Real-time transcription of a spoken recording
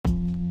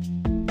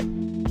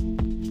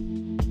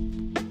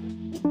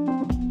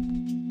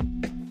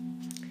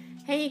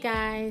Hey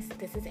guys,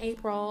 this is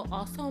April,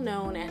 also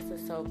known as the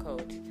Soul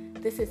Coach.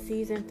 This is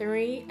Season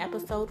 3,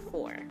 Episode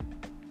 4.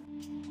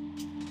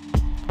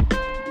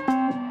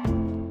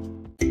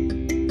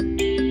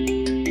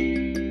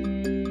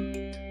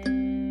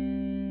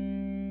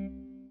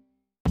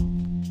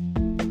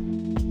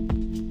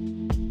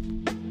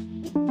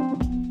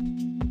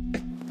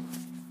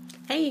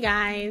 Hey you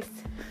guys.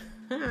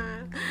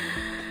 I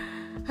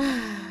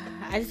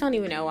just don't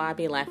even know why I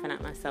be laughing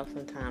at myself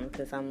sometimes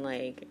because I'm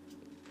like,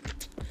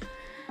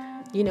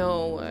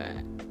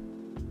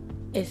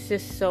 it's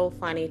just so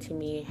funny to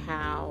me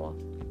how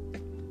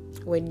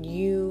when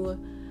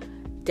you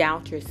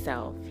doubt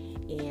yourself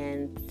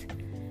and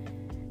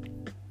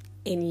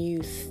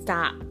you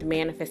stop the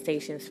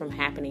manifestations from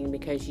happening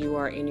because you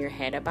are in your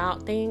head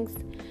about things,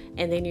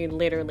 and then you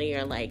literally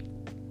are like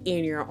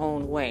in your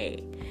own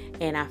way.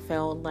 And I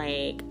felt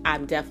like I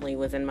definitely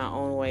was in my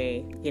own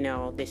way,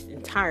 this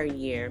entire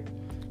year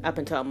up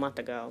until a month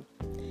ago.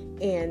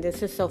 And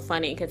this is so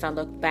funny because I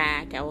look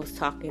back, I was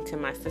talking to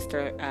my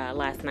sister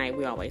last night.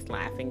 We always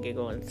laugh and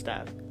giggle and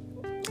stuff.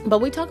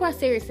 But we talk about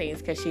serious things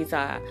because she's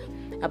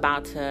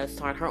about to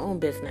start her own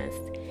business.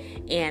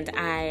 And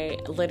I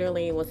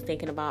literally was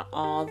thinking about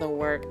all the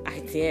work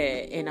I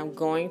did. And I'm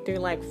going through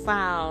like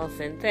files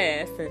and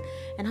this.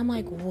 And I'm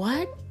like,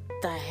 what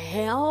the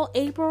hell,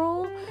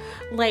 April?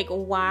 Like,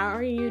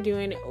 why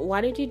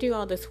did you do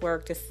all this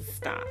work just to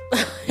stop?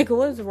 Like,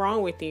 what's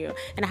wrong with you?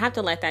 And I have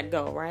to let that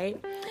go, right?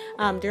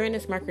 During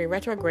this Mercury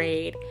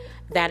retrograde,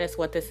 that is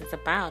what this is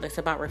about. It's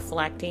about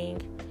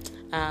reflecting,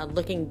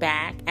 looking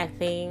back at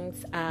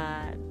things.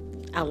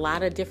 A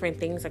lot of different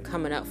things are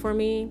coming up for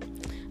me.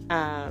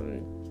 I'll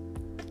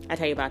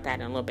tell you about that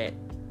in a little bit.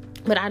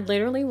 But I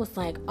literally was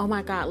like, oh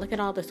my God, look at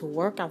all this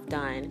work I've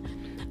done.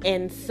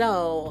 And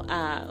so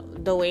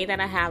the way that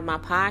I have my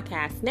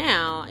podcast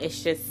now,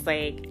 it's just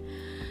like,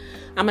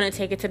 I'm going to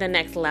take it to the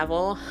next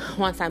level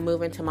once I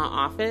move into my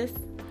office.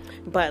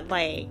 But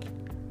like,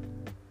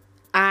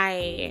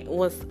 I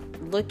was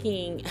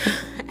looking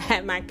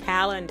at my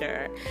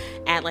calendar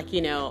at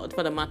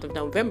for the month of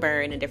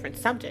November in a different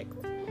subject.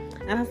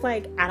 And I was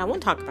like, I don't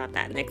want to talk about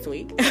that next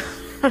week.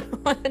 I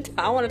want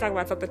to talk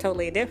about something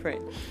totally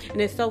different. And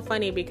it's so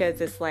funny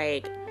because it's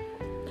like,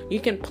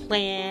 you can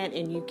plan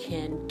and you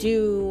can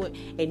do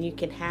and you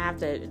can have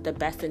the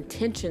best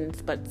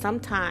intentions, but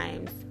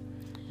sometimes,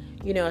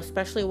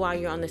 especially while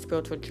you're on the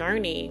spiritual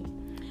journey,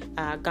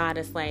 God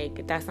is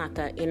like, that's not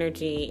the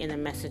energy and the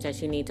message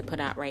that you need to put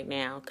out right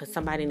now because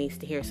somebody needs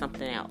to hear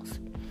something else.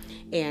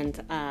 And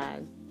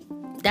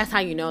that's how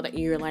you know that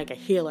you're like a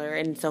healer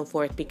and so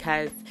forth,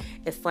 because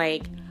it's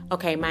like,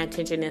 okay, my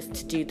intention is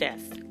to do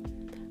this.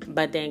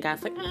 But then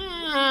God's like,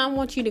 I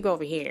want you to go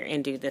over here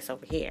and do this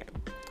over here.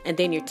 And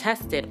then you're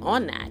tested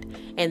on that.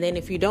 And then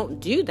if you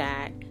don't do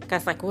that,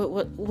 God's like,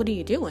 what are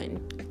you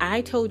doing? I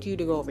told you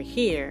to go over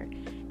here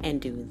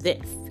and do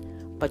this,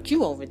 but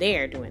you over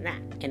there doing that.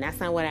 And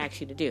that's not what I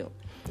asked you to do.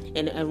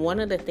 And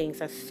one of the things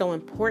that's so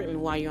important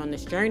while you're on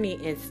this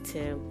journey is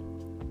to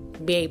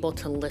be able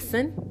to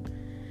listen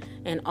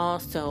and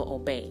also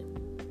obey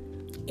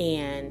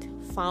and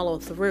follow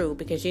through,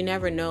 because you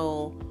never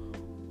know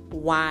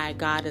why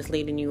God is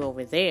leading you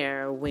over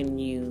there when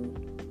you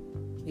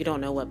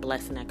don't know what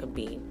blessing that could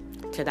be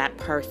to that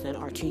person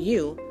or to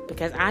you.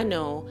 Because I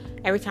know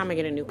every time I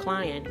get a new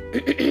client,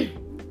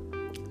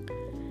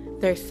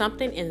 there's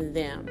something in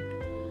them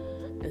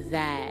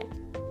that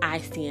I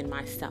see in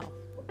myself.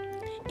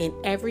 And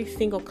every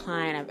single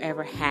client I've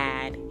ever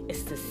had,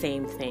 it's the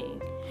same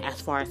thing. As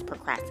far as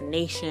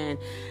procrastination,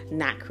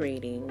 not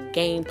creating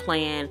game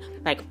plan,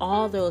 like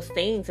all those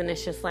things. And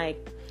it's just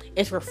like,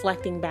 it's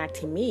reflecting back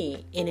to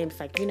me. And it's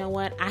like, you know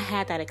what? I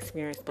had that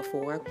experience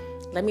before.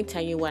 Let me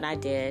tell you what I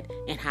did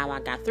and how I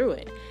got through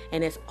it.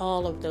 And it's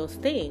all of those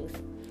things.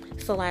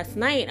 So last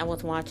night I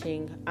was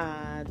watching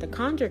The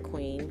Conjure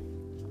Queen.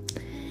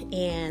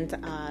 And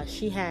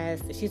she's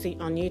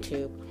on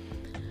YouTube.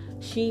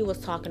 She was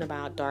talking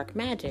about dark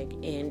magic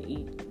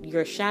and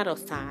your shadow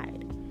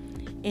side.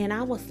 And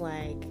I was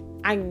like,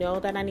 I know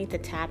that I need to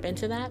tap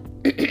into that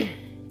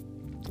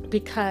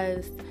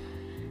because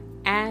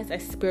as a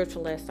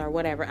spiritualist or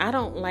whatever, I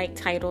don't like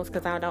titles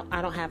because I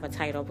don't have a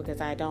title,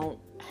 because I don't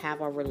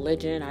have a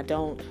religion.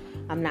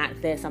 I'm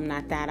not this, I'm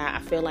not that. I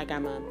feel like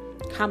I'm a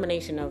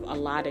combination of a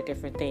lot of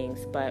different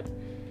things, but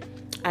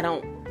I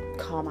don't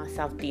call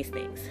myself these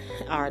things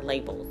or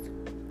labels.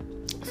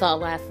 So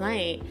last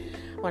night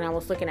when I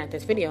was looking at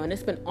this video, and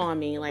it's been on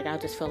me, like I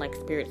just feel like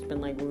Spirit's been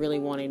like really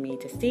wanting me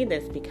to see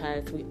this,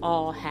 because we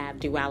all have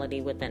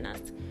duality within us,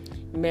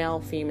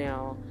 male,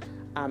 female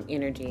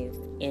energies,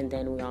 and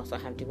then we also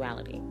have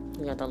duality.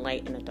 We have the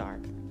light and the dark,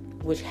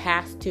 which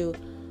has to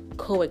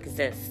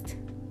coexist.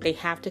 They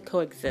have to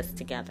coexist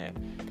together.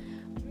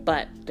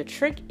 But the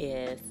trick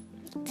is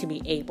to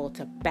be able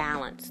to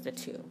balance the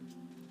two.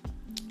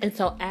 And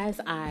so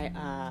as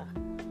I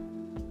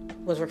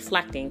was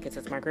reflecting, because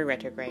it's Mercury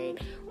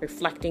retrograde,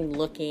 reflecting,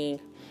 looking,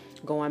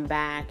 going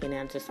back, and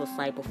I just was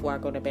like, before I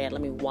go to bed,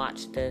 let me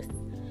watch this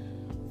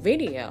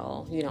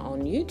video,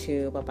 on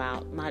YouTube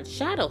about my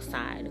shadow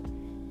side.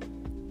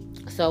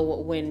 So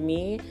when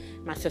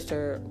my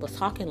sister was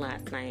talking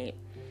last night,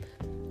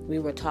 we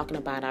were talking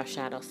about our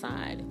shadow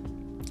side.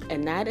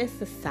 And that is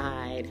the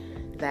side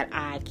that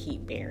I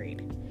keep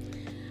buried.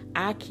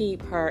 I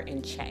keep her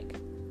in check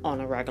on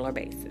a regular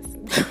basis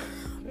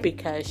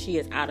because she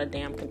is out of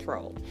damn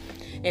control.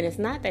 And it's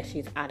not that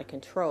she's out of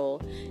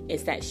control,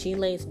 it's that she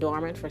lays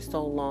dormant for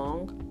so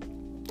long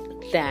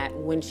that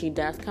when she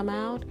does come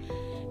out,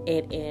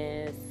 it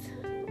is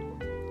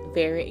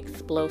very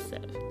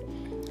explosive.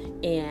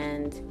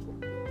 And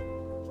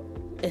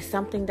it's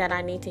something that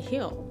I need to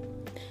heal.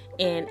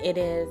 And it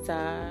is,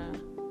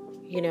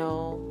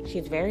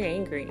 she's very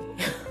angry.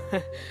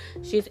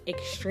 She's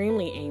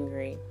extremely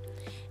angry.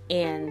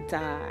 And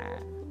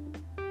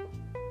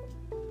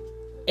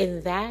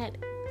that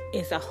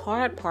is a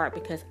hard part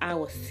because I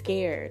was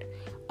scared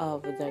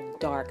of the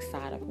dark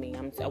side of me.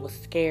 I was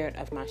scared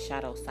of my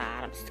shadow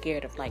side. I'm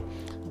scared of like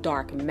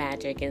dark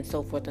magic and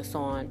so forth and so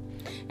on.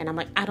 And I'm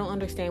like, I don't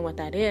understand what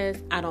that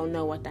is. I don't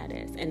know what that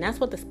is. And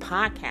that's what this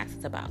podcast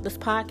is about. This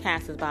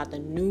podcast is about the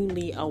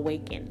newly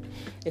awakened.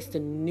 It's the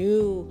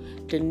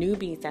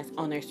newbies that's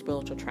on their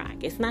spiritual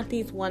track. It's not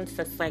these ones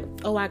that's like,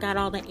 oh, I got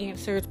all the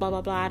answers, blah,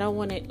 blah, blah. I don't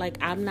want it. Like,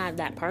 I'm not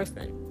that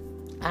person.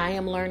 I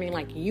am learning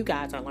like you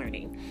guys are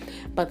learning.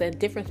 But the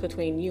difference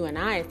between you and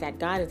I is that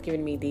God has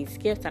given me these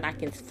gifts that I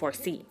can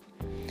foresee.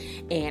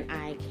 And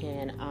I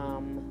can,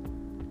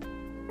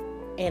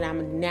 and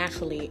I'm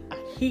naturally a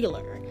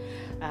healer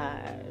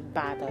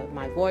by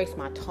my voice,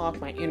 my talk,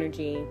 my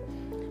energy.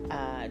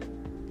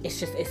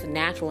 It's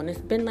natural. And it's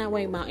been that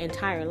way my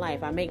entire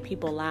life. I make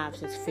people's lives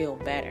just feel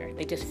better.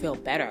 They just feel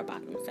better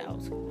about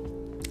themselves.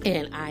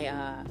 And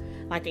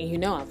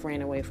I've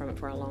ran away from it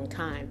for a long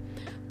time.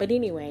 But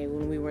anyway,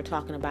 when we were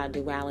talking about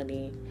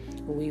duality,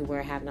 we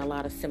were having a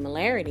lot of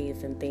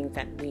similarities and things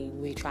that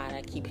we try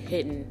to keep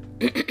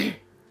hidden.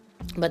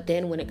 But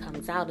then when it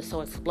comes out, it's so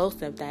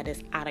explosive that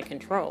it's out of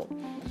control.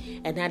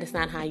 And that is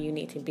not how you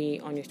need to be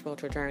on your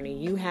spiritual journey.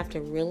 You have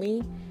to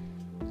really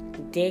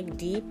dig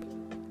deep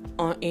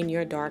in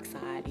your dark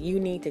side. You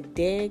need to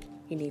dig.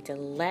 You need to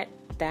let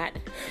that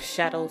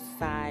shadow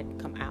side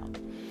come out.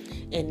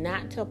 And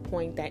not to a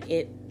point that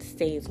it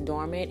stays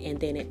dormant and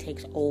then it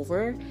takes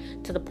over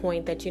to the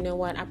point that, you know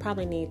what, I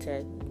probably need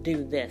to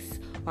do this.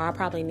 Or I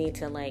probably need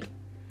to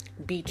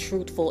be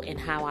truthful in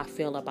how I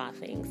feel about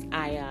things.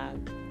 I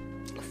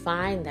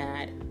find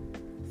that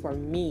for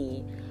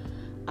me,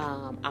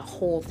 I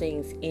hold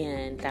things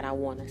in that I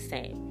want to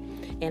say.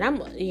 And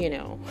I'm,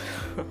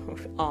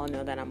 all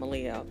know that I'm a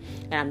Leo.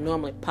 And I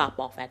normally pop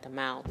off at the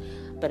mouth.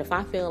 But if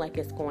I feel like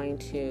it's going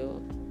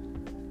to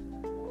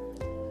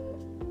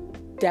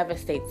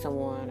devastate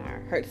someone or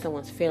hurt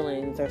someone's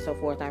feelings or so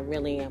forth, I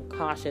really am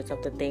cautious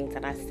of the things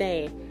that I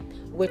say,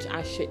 which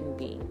I shouldn't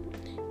be.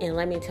 And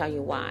let me tell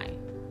you why.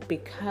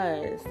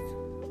 Because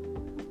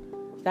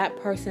that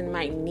person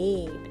might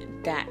need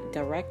that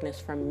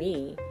directness from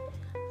me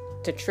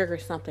to trigger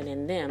something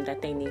in them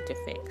that they need to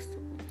fix.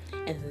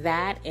 And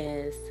that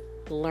is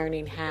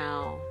learning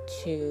how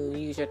to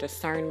use your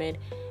discernment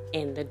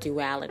in the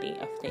duality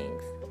of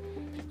things.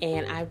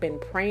 And I've been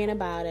praying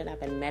about it. I've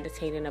been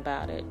meditating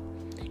about it.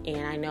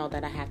 And I know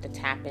that I have to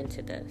tap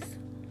into this.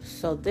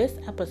 So this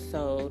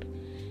episode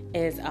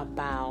is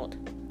about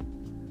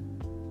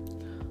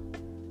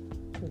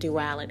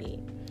duality.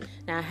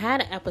 Now, I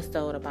had an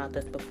episode about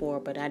this before,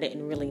 but I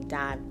didn't really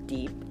dive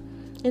deep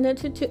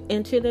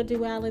into the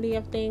duality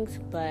of things.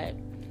 But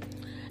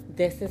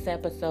this is the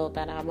episode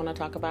that I want to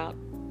talk about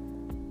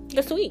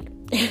this week.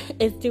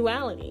 It's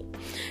duality.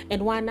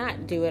 And why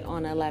not do it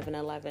on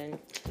 11/11,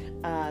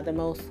 the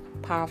most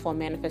powerful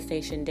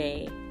manifestation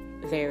day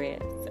there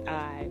is.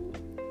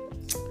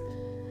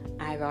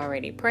 I've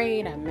already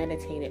prayed. I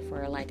meditated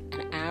for like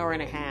an hour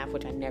and a half,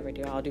 which I never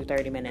do. I'll do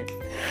 30 minutes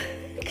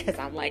because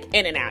I'm like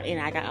in and out.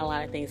 I got a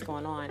lot of things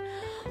going on.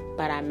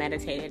 But I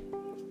meditated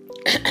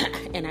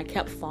and I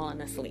kept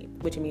falling asleep,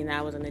 which means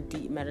I was in a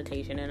deep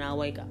meditation, and I'll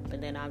wake up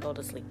and then I'll go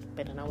to sleep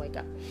and then I'll wake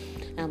up.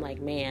 And I'm like,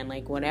 man,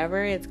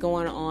 whatever is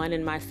going on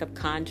in my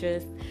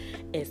subconscious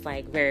is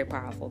very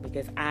powerful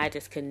because I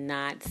just could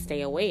not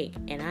stay awake,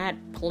 and I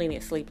had plenty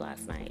of sleep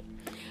last night.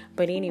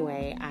 But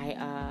anyway,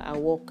 I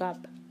woke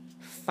up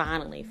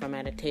finally from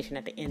meditation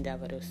at the end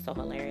of it. It was so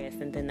hilarious.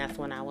 And then that's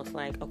when I was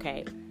like,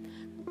 okay,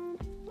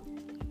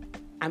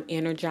 I'm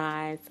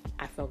energized.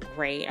 I feel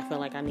great. I feel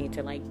like I need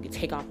to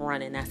take off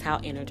running. That's how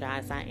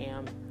energized I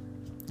am.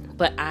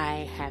 But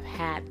I have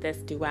had this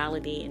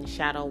duality and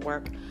shadow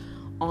work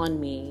on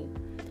me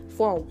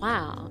for a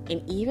while.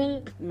 And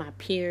even my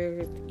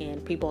peers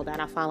and people that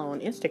I follow on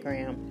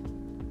Instagram,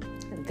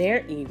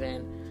 they're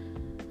even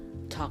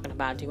talking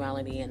about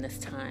duality in this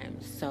time.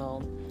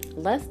 So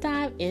let's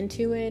dive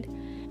into it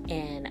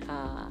and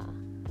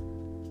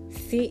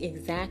see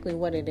exactly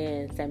what it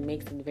is that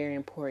makes it very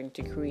important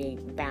to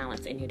create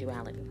balance in your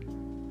duality.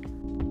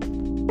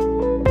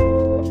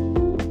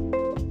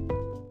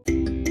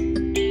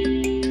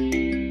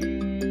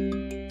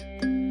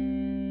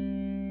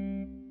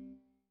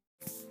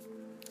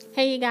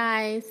 Hey you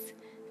guys.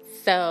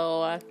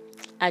 So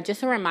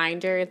Just a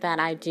reminder that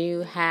I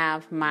do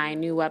have my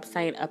new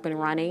website up and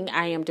running.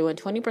 I am doing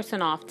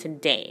 20% off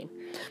today.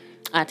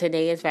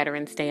 Today is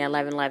Veterans Day.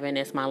 11/11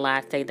 is my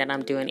last day that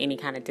I'm doing any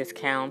kind of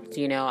discounts.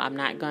 I'm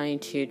not going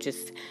to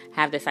just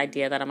have this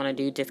idea that I'm going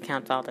to do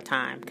discounts all the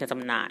time, because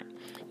I'm not.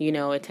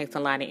 It takes a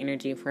lot of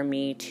energy for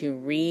me to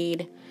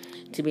read,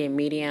 to be a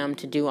medium,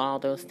 to do all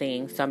those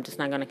things. So I'm just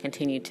not going to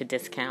continue to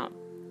discount.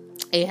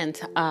 And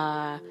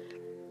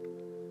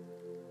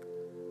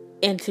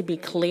to be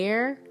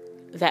clear,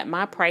 that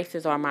my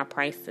prices are my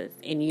prices,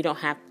 and you don't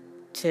have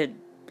to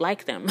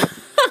like them.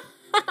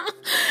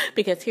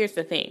 Because here's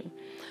the thing.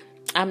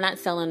 I'm not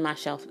selling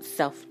myself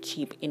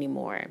cheap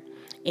anymore.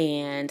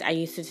 And I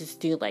used to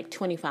just do like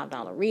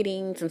 $25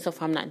 readings and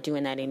stuff. I'm not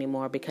doing that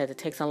anymore because it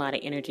takes a lot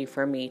of energy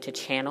for me to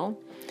channel.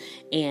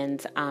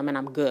 And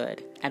I'm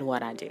good at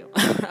what I do.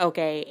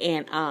 Okay.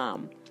 And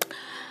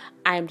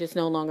I'm just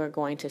no longer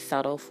going to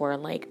settle for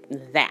like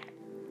that.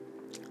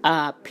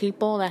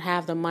 People that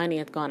have the money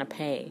is going to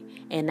pay.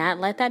 And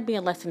let that be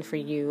a lesson for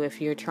you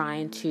if you're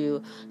trying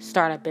to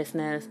start a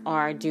business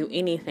or do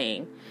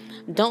anything.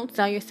 Don't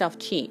sell yourself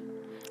cheap.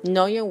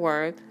 Know your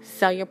worth,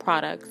 sell your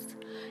products,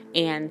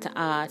 and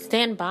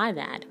stand by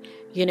that.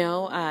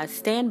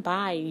 Stand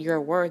by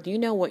your worth. You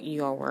know what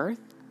you're worth.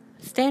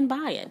 Stand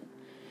by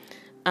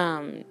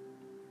it.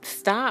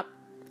 Stop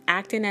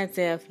acting as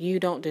if you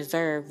don't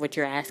deserve what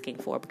you're asking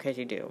for, because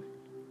you do.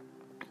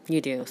 You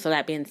do. So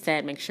that being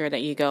said, make sure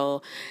that you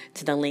go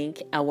to the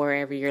link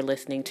wherever you're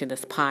listening to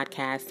this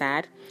podcast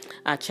at.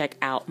 Check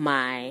out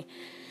my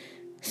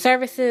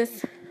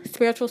services,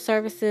 spiritual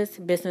services,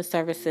 business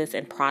services,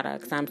 and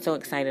products. I'm so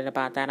excited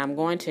about that. I'm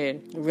going to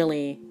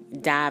really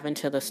dive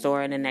into the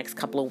store in the next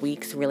couple of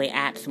weeks, really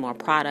add some more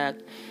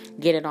product,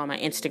 get it on my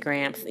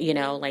Instagram,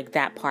 like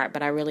that part.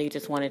 But I really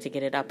just wanted to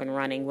get it up and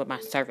running with my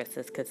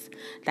services, because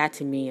that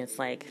to me is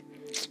like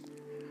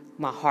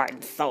my heart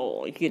and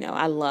soul.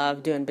 I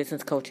love doing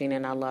business coaching,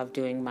 and I love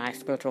doing my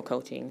spiritual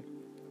coaching.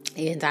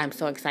 And I'm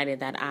so excited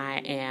that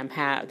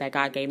that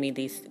God gave me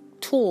these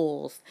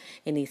tools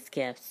and these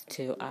gifts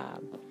to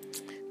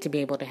be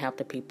able to help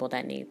the people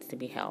that needs to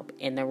be helped.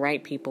 And the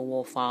right people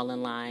will fall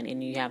in line,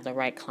 and you have the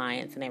right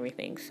clients and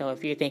everything. So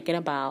if you're thinking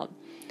about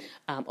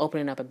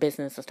opening up a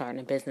business or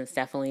starting a business,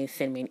 definitely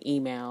send me an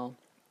email,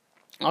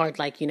 or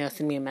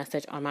send me a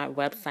message on my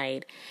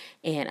website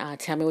and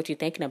tell me what you're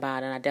thinking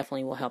about, and I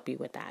definitely will help you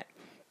with that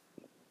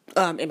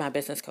in my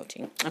business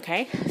coaching.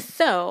 Okay,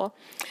 so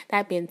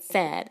that being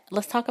said,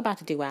 let's talk about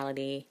the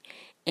duality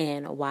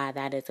and why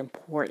that is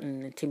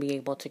important to be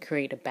able to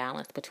create a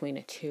balance between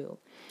the two.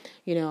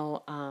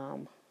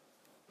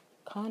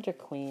 Conjure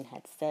Queen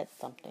had said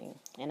something,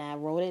 and I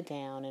wrote it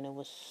down, and it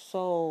was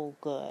so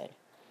good.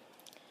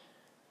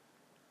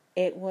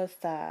 It was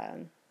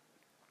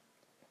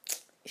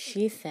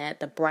she said,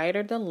 the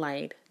brighter the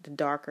light, the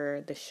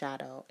darker the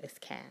shadow is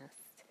cast.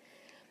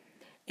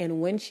 And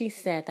when she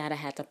said that, I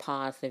had to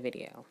pause the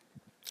video.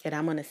 And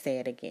I'm going to say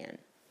it again.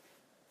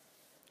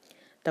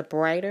 The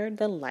brighter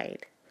the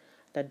light,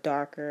 the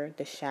darker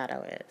the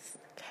shadow is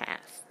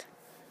cast.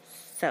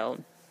 So,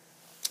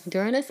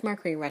 during this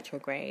Mercury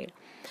retrograde,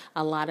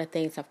 a lot of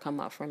things have come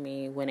up for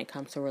me when it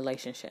comes to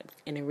relationships.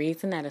 And the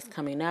reason that it's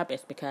coming up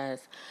is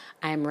because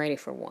I am ready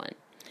for one.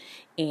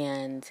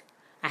 And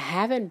I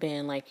haven't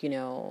been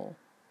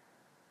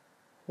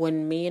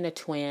when me and a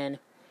twin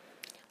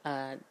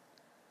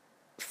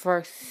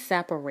first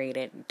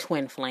separated,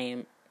 twin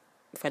flame,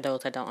 for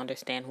those that don't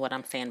understand what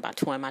I'm saying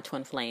about my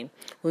twin flame.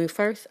 When we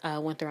first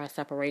went through our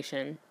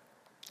separation,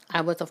 I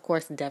was, of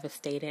course,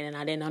 devastated, and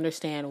I didn't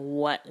understand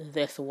what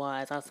this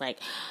was. I was like,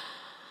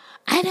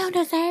 I don't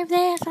deserve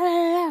this,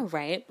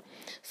 right?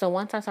 So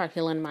once I started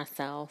healing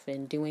myself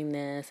and doing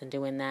this and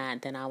doing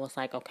that, then I was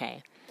like,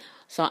 okay,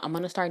 so I'm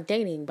going to start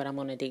dating, but I'm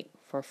going to date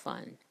for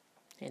fun.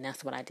 And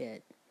that's what I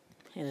did.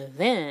 And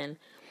then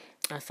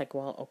I was like,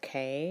 well,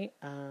 okay,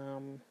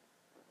 I'm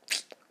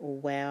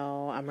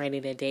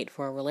ready to date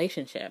for a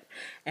relationship.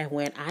 And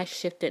when I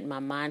shifted my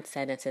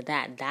mindset into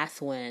that,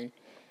 that's when,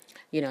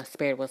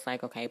 Spirit was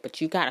like, okay, but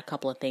you got a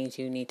couple of things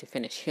you need to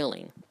finish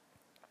healing.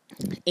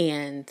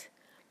 And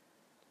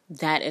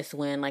that is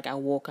when, I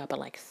woke up at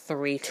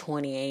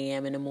 3:20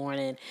 a.m. in the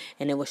morning,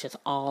 and it was just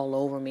all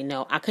over me.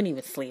 No, I couldn't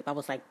even sleep. I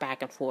was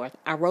back and forth.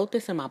 I wrote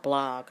this in my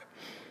blog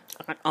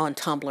on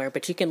Tumblr,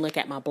 but you can look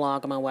at my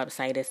blog on my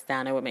website. It's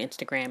down there with my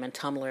Instagram and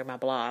Tumblr, my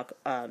blog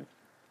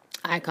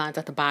icons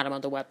at the bottom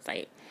of the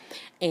website.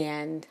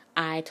 And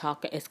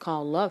it's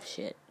called Love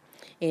Shit.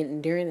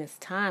 And during this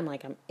time,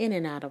 I'm in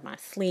and out of my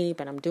sleep,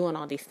 and I'm doing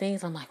all these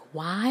things. I'm like,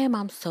 why am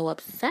I so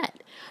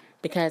upset?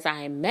 Because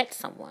I met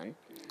someone.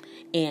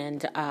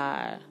 And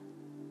I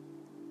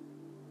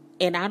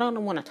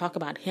don't want to talk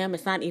about him.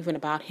 It's not even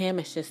about him.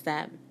 It's just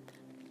that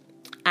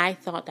I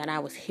thought that I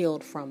was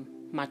healed from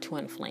my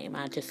twin flame.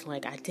 I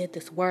did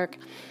this work.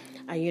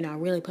 I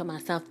really put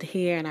myself to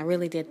here, and I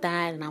really did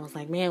that. And I was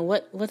like, man,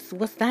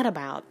 what's that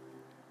about?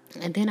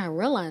 And then I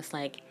realized,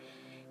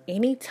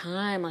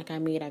 anytime, I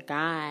meet a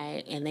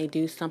guy and they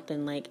do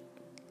something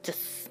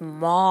just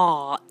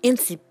small,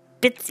 itsy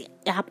bitsy,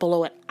 I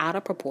blow it out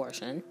of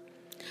proportion.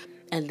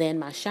 And then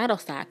my shadow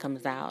side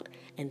comes out,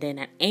 and then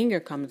that anger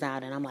comes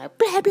out, and I'm like,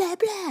 blah, blah,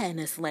 blah. And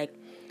it's like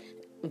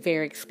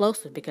very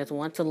explosive, because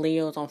once a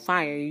Leo's on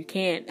fire, you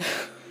can't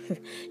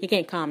you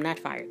can't calm that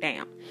fire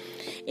down.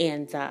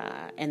 And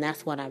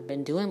that's what I've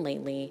been doing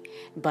lately.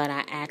 But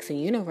I asked the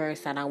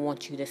universe that I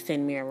want you to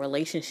send me a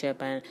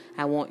relationship, and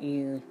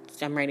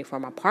I'm ready for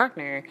my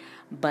partner,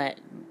 but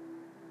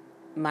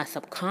my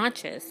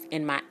subconscious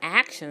and my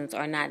actions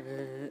are not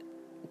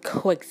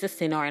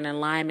coexisting or in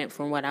alignment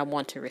from what I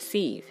want to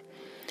receive.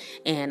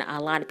 And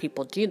a lot of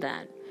people do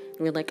that.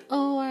 We're like,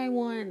 oh, I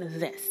want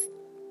this.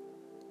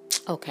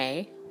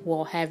 Okay,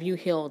 well, have you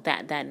healed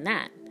that, and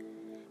that?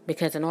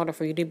 Because in order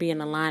for you to be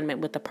in alignment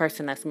with the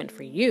person that's meant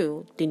for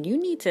you, then you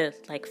need to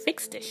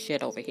fix this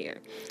shit over here.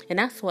 And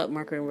that's what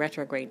Mercury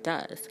retrograde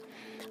does.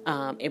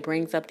 It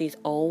brings up these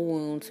old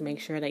wounds to make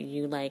sure that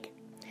you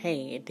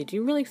hey, did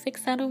you really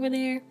fix that over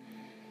there?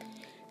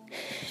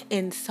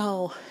 And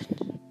so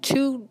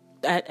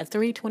at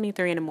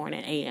 3:23 in the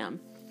morning a.m.,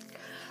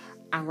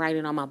 I'm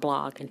writing on my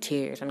blog in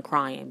tears and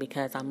crying,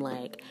 because I'm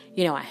I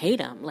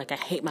hate him. I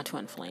hate my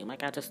twin flame. I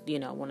just,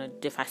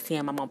 want to, if I see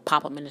him, I'm going to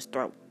pop him in his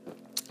throat.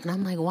 And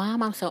I'm like, why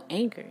am I so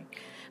angry?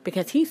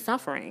 Because he's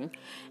suffering,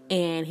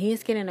 and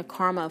he's getting the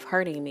karma of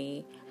hurting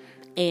me.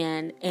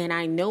 And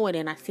I know it,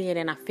 and I see it,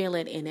 and I feel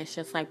it. And it's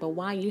just but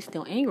why are you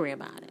still angry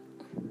about it?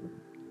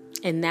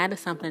 And that is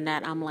something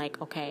that I'm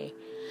like, okay,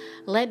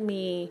 let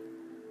me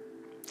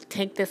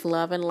take this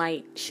love and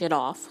light shit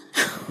off.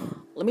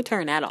 Let me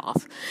turn that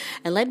off,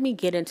 and let me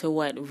get into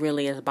what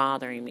really is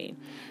bothering me.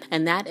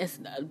 And that is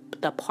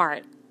the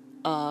part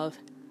of,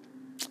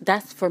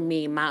 that's for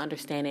me, my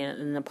understanding,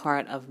 and the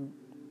part of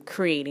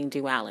creating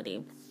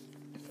duality.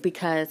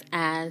 Because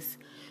as,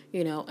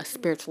 a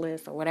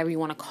spiritualist, or whatever you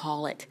want to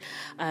call it,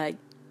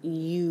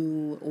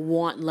 you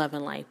want love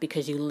and light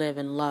because you live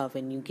in love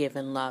and you give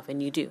in love,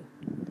 and you do.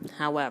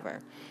 However,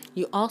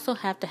 you also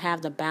have to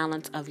have the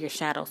balance of your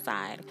shadow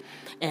side.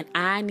 And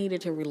I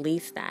needed to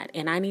release that.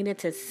 And I needed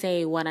to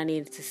say what I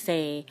needed to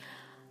say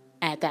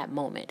at that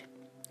moment.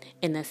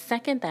 And the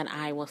second that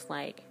I was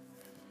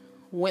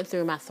went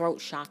through my throat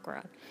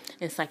chakra,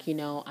 it's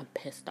I'm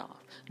pissed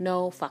off.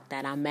 No, fuck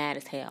that. I'm mad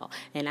as hell.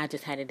 And I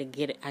just had to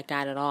get it. I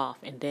got it off.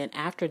 And then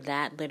after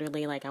that,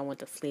 literally, I went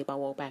to sleep. I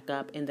woke back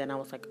up, and then I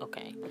was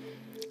okay.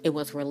 It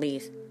was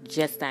released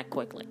just that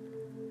quickly.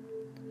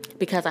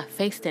 Because I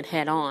faced it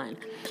head on.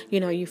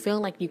 You feel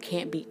like you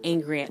can't be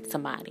angry at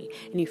somebody.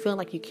 And you feel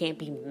like you can't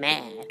be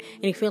mad.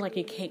 And you feel like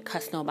you can't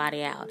cuss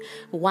nobody out.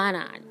 Why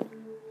not?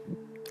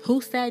 Who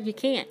said you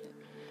can't?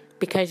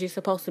 Because you're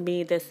supposed to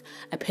be this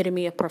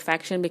epitome of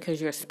perfection because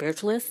you're a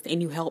spiritualist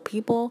and you help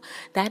people.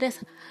 That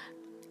is,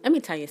 let me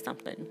tell you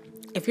something.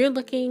 If you're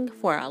looking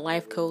for a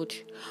life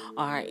coach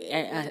or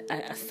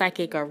a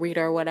psychic or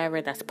reader or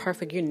whatever that's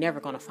perfect, you're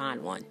never going to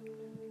find one.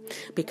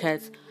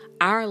 Because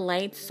our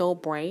light's so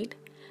bright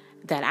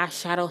that our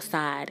shadow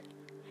side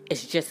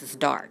is just as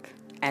dark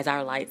as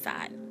our light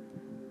side.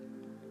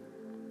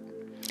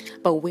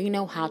 But we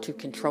know how to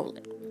control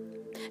it.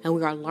 And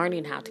we are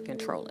learning how to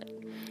control it.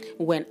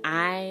 When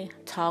I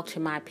talk to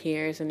my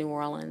peers in New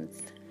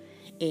Orleans,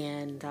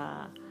 and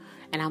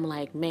I'm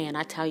like, man,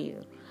 I tell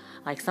you,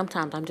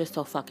 sometimes I'm just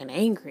so fucking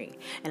angry.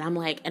 And I'm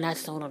and I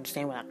just don't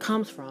understand where that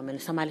comes from. And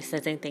if somebody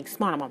says anything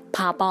smart, I'm going to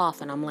pop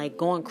off, and I'm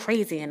going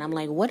crazy. And I'm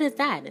what is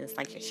that? And it's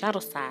your shadow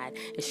side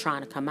is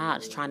trying to come out.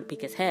 It's trying to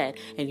peek its head.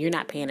 And you're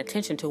not paying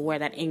attention to where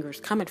that anger is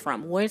coming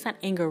from. Where's that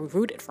anger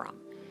rooted from?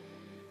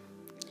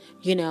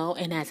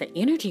 And as an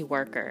energy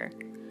worker,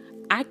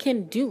 I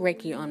can do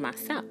Reiki on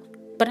myself,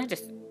 but I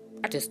just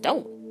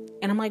don't.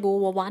 And I'm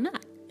well, why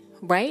not?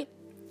 Right?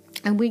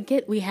 And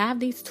we have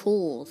these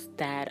tools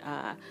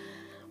that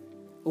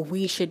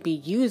we should be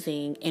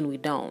using, and we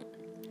don't.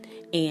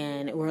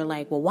 And we're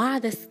well, why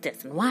this,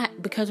 and why?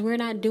 Because we're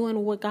not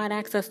doing what God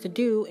asked us to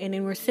do. And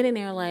then we're sitting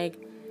there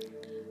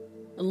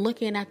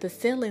looking at the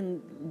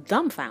ceiling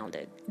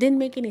dumbfounded. Didn't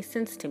make any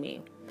sense to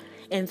me.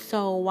 And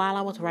so while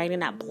I was writing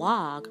that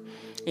blog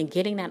and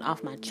getting that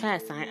off my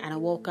chest, I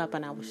woke up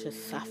and I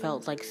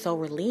felt so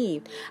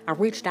relieved. I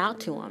reached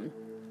out to him.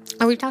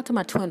 I reached out to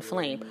my twin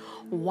flame.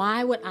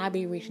 Why would I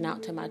be reaching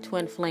out to my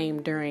twin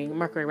flame during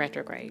Mercury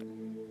retrograde?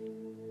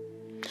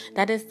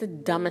 That is the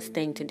dumbest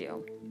thing to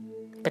do.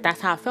 But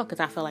that's how I felt, because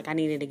I felt I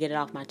needed to get it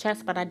off my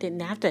chest, but I didn't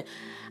have to.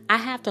 I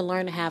have to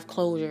learn to have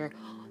closure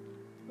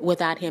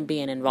without him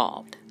being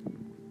involved.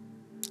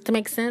 To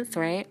make sense,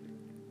 right?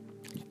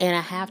 And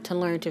I have to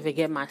learn to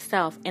forgive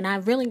myself. And I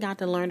really got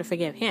to learn to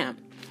forgive him.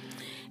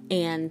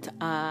 And,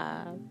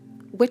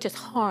 which is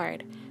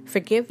hard.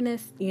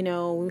 Forgiveness, we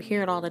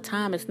hear it all the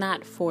time. It's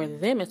not for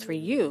them, it's for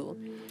you.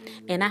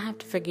 And I have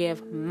to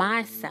forgive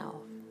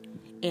myself.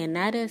 And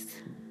that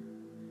is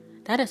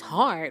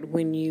hard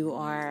when you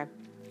are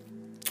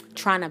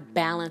trying to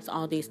balance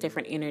all these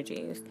different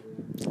energies.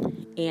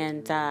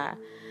 And,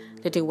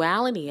 the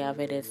duality of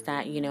it is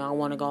that, I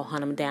want to go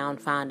hunt him down,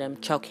 find him,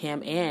 choke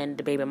him and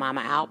the baby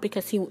mama out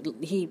because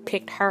he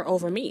picked her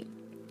over me.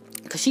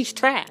 Because she's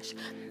trash.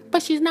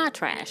 But she's not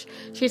trash.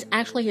 She's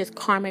actually his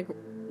karmic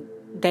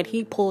that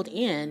he pulled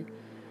in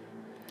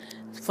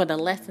for the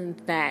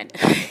lessons that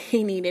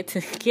he needed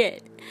to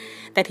get,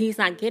 that he's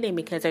not getting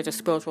because there's a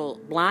spiritual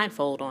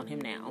blindfold on him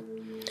now,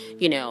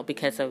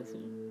 because of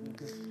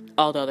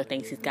all the other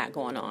things he's got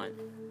going on.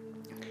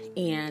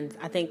 And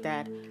I think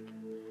that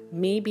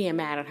me being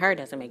mad at her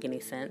doesn't make any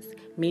sense.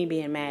 Me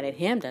being mad at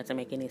him doesn't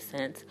make any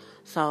sense.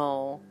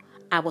 So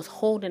I was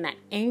holding that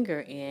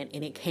anger in,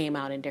 and it came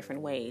out in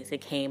different ways.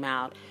 It came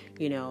out,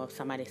 if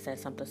somebody said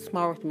something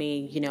smart with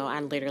me, I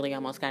literally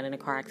almost got in a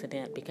car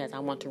accident because I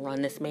want to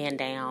run this man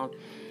down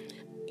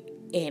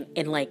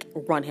and like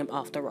run him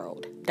off the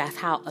road. That's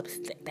how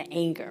upset the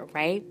anger,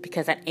 right?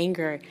 Because that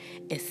anger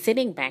is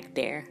sitting back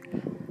there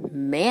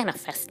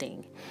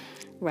manifesting,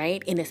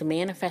 right? And it's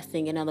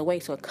manifesting in other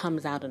ways, so it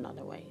comes out in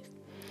other ways.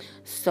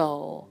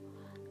 So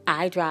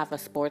I drive a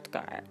sports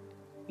car.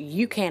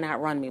 You can't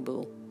outrun me,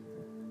 boo.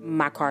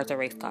 My car's a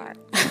race car.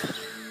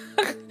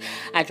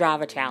 I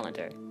drive a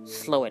Challenger.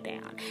 Slow it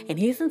down. And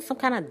he's in some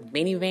kind of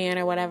minivan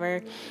or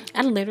whatever.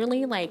 I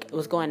literally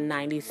was going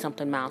 90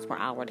 something miles per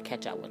hour to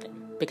catch up with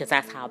him, because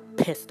that's how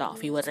pissed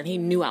off he was. And he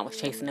knew I was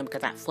chasing him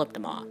because I flipped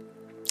him off.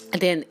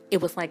 And then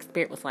it was like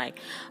Spirit was like,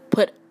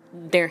 put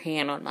their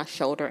hand on my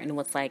shoulder and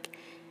was like,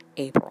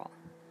 April,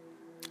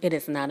 it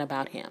is not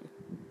about him.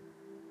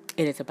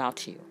 It is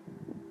about you.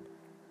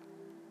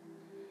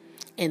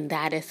 And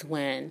that is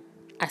when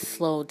I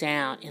slowed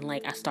down and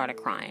I started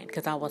crying,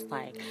 because I was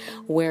like,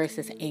 where is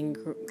this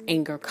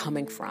anger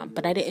coming from?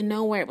 But I didn't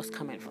know where it was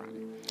coming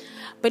from.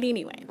 But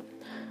anyway,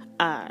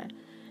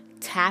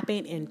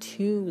 tapping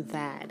into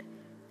that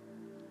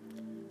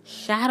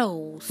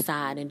shadow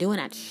side and doing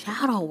that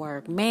shadow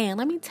work, man,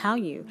 let me tell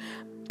you,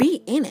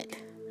 be in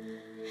it.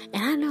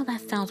 And I know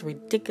that sounds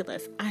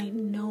ridiculous. I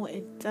know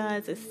it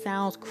does. It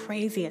sounds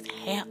crazy as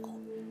hell.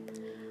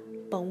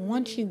 But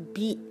once you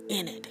be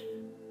in it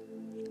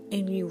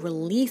and you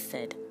release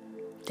it,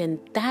 then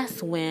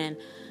that's when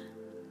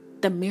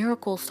the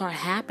miracles start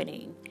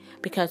happening.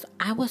 Because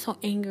I was so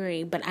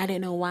angry, but I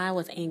didn't know why I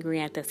was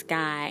angry at this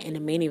guy in a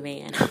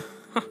minivan.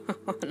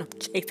 And I'm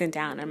chasing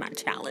down in my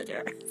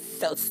Challenger.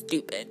 So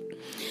stupid.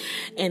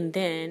 And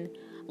then,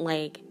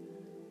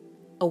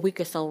 a week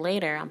or so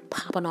later, I'm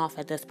popping off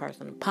at this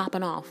person. I'm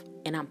popping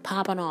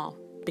off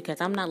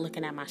because I'm not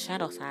looking at my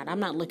shadow side. I'm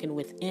not looking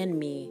within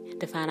me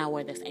to find out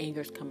where this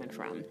anger is coming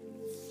from.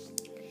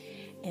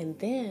 And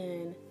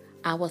then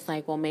I was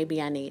like, well,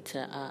 maybe I need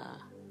to,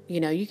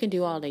 you can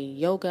do all the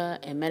yoga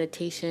and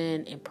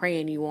meditation and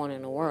praying you want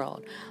in the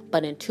world.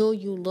 But until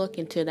you look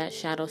into that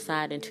shadow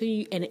side,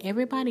 and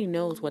everybody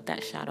knows what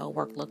that shadow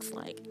work looks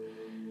like.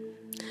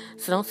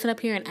 So don't sit up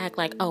here and act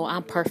like, oh,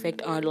 I'm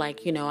perfect, or I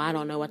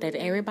don't know what that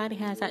is. Everybody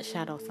has that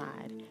shadow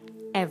side.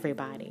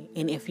 Everybody.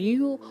 And if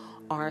you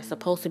are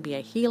supposed to be a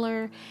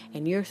healer,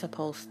 and you're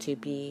supposed to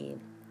be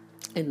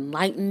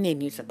enlightened,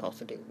 and you're supposed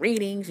to do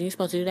readings, and you're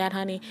supposed to do that,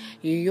 honey,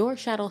 your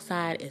shadow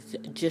side is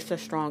just as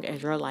strong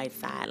as your light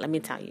side, let me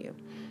tell you.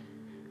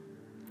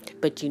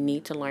 But you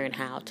need to learn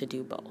how to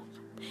do both.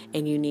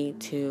 And you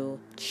need to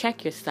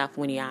check your stuff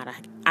when you're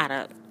out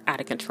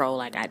of control,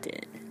 like I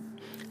did.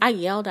 I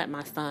yelled at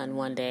my son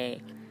one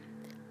day,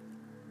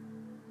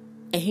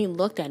 and he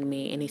looked at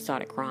me and he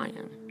started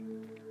crying.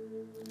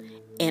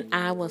 And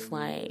I was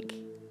like,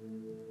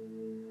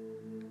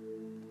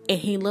 and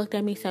he looked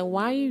at me and said,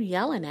 why are you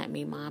yelling at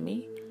me,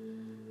 mommy?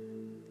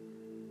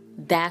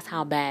 That's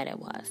how bad it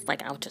was.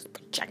 I was just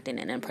projecting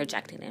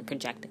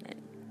it.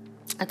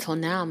 Until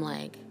now I'm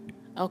like,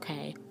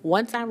 okay,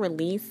 once I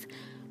release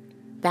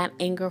that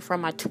anger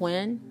from my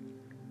twin,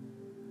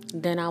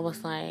 then I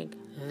was like,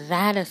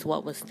 that is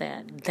what was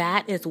said.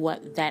 That is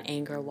what that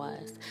anger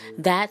was.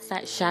 That's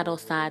that shadow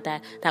side,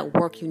 that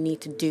work you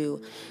need to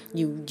do.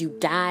 You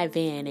dive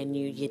in and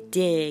you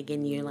dig,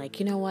 and you're like,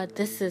 you know what,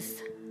 this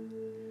is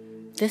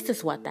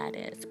what that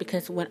is.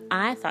 Because when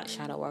I thought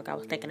shadow work, I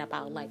was thinking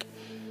about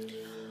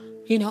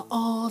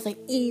all the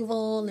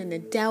evil and the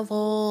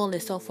devil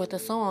and so forth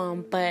and so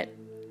on. But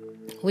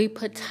we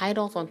put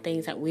titles on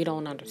things that we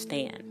don't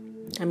understand.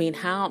 I mean,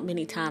 how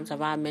many times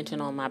have I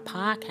mentioned on my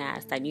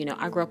podcast that,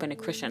 I grew up in a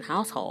Christian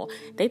household.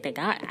 They think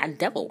I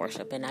devil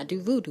worship and I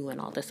do voodoo and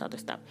all this other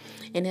stuff.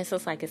 And it's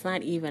just it's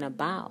not even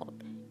about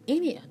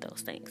any of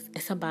those things.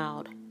 It's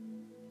about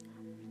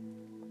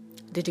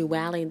the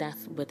duality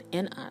that's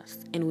within us.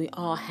 And we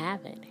all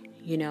have it.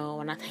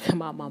 When I think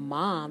about my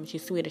mom,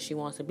 she's sweet as she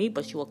wants to be,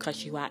 but she will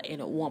cuss you out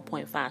in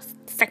 1.5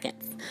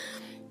 seconds.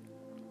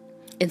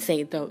 And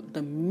say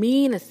the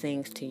meanest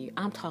things to you.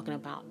 I'm talking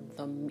about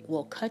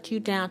will cut you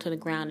down to the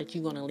ground that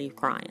you're going to leave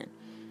crying.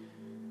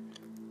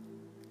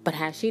 But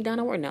has she done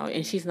her work? No.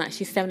 And she's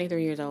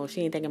 73 years old.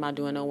 She ain't thinking about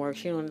doing no work.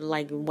 She don't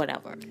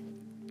whatever.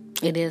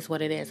 It is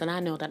what it is. And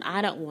I know that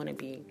I don't want to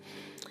be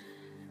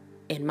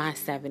in my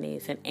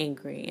 70s and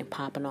angry and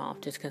popping off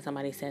just because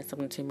somebody said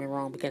something to me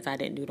wrong because I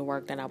didn't do the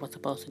work that I was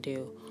supposed to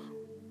do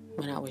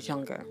when I was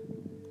younger.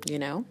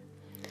 And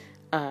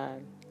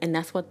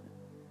that's what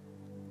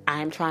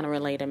I'm trying to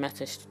relate a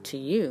message to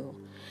you.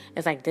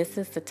 It's this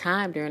is the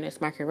time during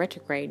this Mercury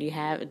retrograde. You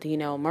have,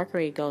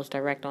 Mercury goes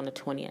direct on the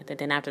 20th. And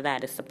then after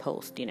that, it's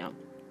supposed,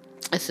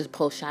 it's just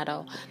post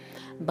shadow.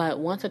 But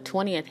once the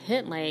 20th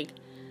hit, like,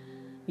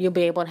 you'll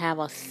be able to have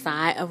a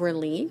sigh of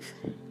relief,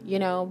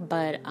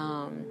 but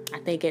I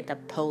think the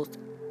post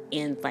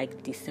ends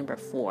like December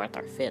 4th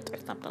or 5th or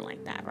something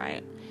like that,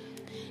 right?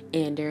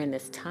 And during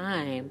this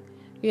time,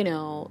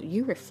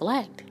 you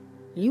reflect.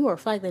 You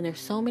reflect, and there's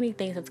so many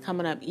things that's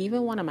coming up.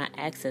 Even one of my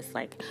exes,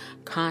 like,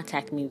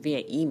 contacted me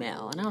via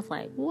email, and I was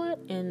like, what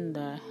in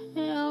the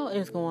hell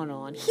is going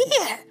on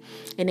here?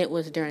 And it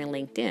was during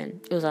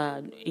LinkedIn. It was,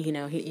 he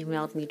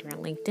emailed me during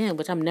LinkedIn,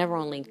 which I'm never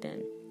on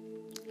LinkedIn.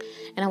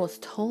 And I was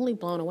totally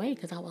blown away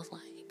because I was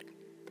like,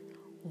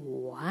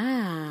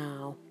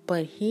 wow.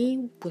 But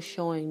he was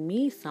showing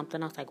me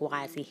something. I was like,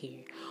 why is he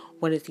here?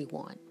 What does he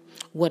want?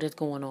 What is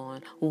going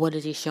on? What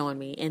is he showing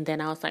me? And then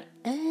I was like,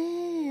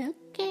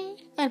 okay.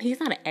 And he's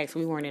not an ex.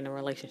 We weren't in a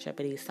relationship,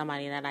 but he's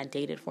somebody that I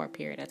dated for a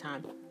period of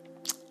time.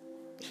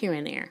 Here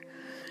and there.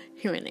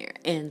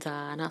 And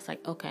I was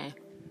like, okay,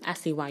 I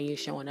see why you're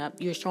showing up.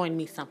 You're showing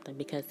me something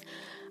because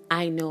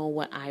I know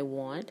what I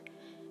want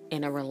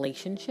in a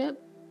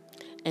relationship.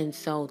 And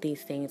so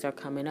these things are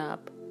coming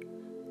up.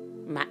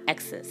 My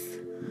exes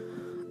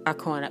are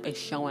coming up and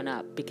showing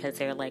up because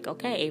they're like,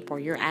 okay, April,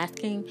 you're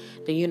asking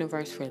the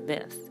universe for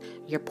this,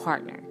 your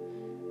partner.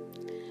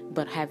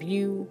 But have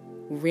you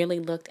really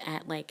looked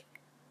at, like,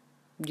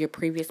 your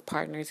previous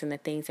partners and the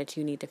things that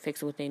you need to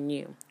fix within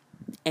you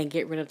and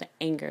get rid of the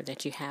anger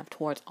that you have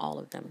towards all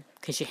of them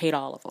because you hate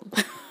all of them,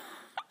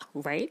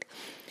 right?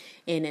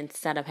 And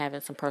instead of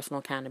having some personal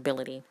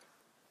accountability,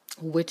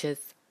 which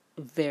is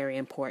very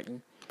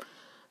important.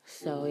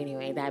 So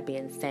anyway, that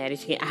being said,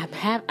 I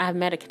have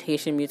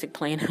meditation music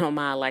playing on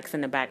my Alexa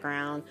in the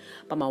background,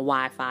 but my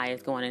Wi-Fi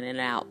is going in and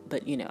out,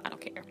 but I don't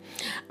care.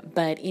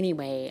 But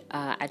anyway,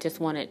 I just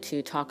wanted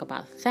to talk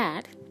about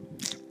that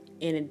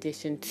in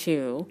addition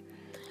to,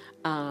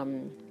 I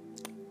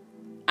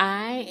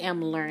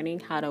am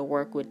learning how to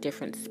work with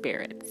different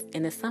spirits,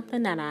 and it's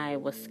something that I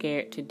was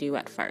scared to do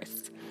at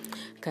first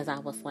because I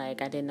was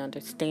like, I didn't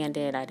understand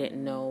it. I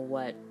didn't know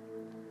what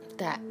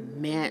that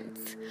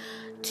meant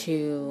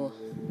to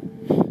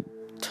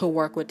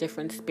work with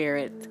different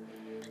spirits.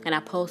 And I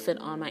posted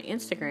on my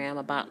Instagram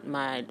about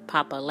my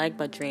Papa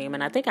Legba dream,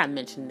 and I think I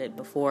mentioned it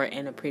before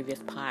in a previous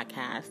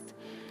podcast.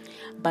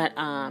 But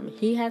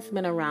he has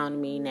been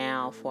around me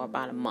now for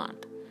about a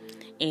month,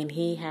 and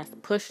he has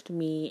pushed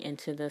me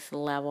into this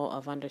level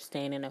of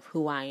understanding of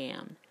who I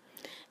am,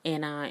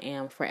 and I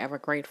am forever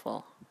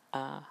grateful.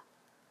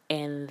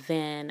 And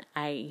then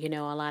a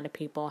lot of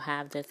people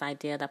have this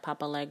idea that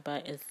Papa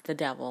Legba is the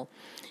devil.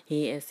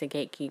 He is the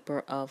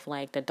gatekeeper of,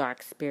 like, the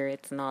dark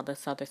spirits and all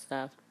this other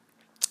stuff.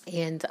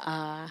 And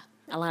a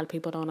lot of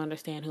people don't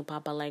understand who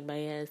Papa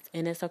Legba is.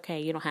 And it's okay.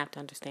 You don't have to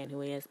understand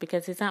who he is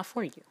because it's not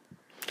for you.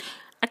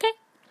 Okay?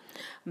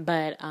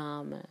 But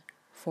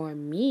for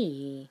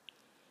me,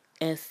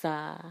 it's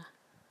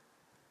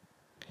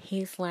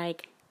he's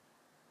like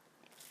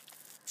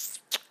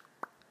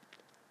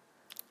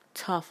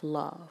tough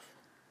love.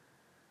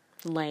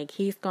 Like,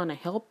 he's going to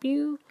help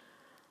you,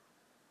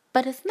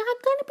 but it's not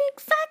going to be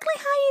exactly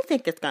how you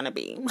think it's going to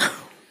be.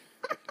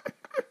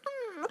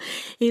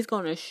 He's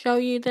going to show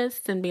you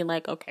this and be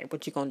like, okay,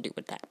 what you going to do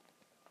with that?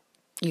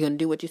 You going to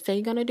do what you say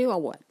you're going to do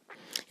or what?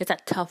 It's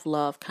that tough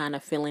love kind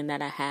of feeling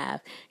that I have,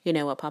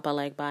 with Papa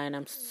Legba, and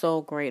I'm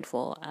so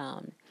grateful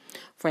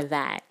for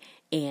that.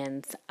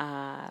 And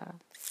I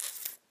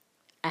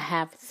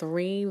have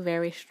 3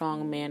 very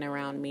strong men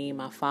around me,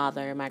 my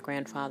father, my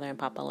grandfather, and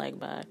Papa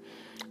Legba.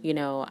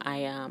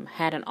 I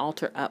had an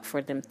altar up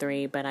for them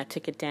 3, but I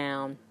took it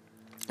down,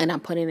 and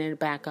I'm putting it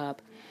back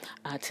up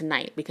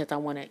tonight because I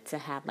wanted to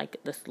have, like,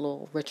 this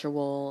little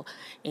ritual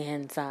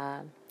and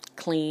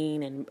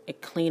clean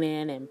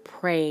and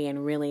pray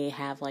and really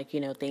have, like,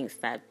 things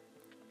that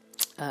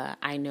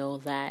I know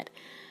that,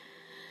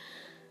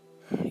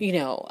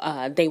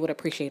 they would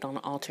appreciate on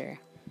the altar.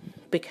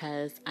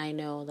 Because I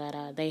know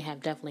that they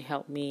have definitely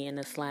helped me in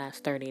this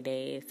last 30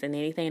 days. And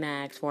anything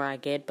I ask for, I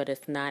get, but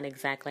it's not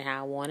exactly how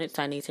I want it.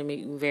 So I need to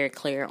be very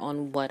clear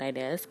on what it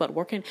is. But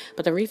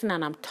the reason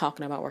that I'm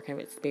talking about working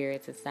with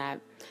spirits is that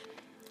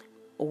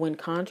when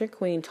Conjure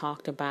Queen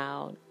talked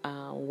about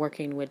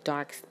working with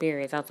dark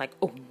spirits, I was like,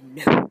 oh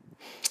no,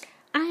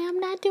 I am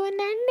not doing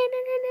that.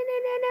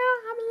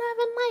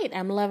 No.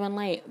 I'm loving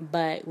light.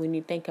 But when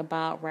you think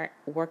about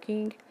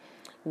working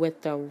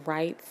with the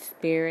right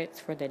spirits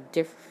for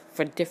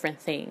different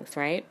things,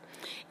 right?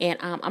 And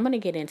I'm going to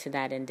get into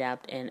that in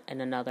depth in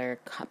another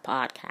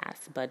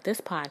podcast. But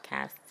this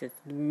podcast is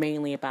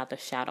mainly about the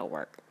shadow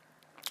work.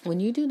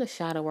 When you do the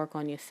shadow work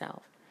on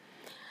yourself,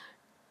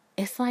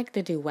 it's like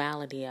the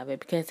duality of it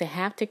because they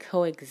have to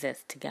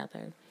coexist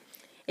together.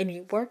 And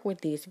you work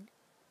with these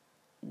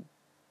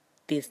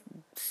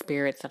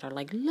spirits that are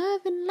like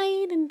love and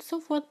light and so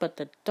forth, but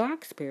the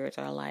dark spirits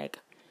are like,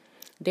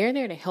 they're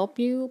there to help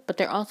you, but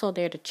they're also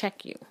there to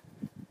check you.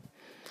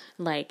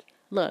 Like,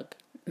 look,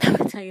 let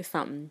me tell you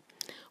something.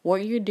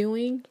 What you're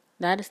doing,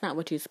 that is not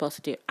what you're supposed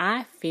to do.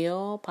 I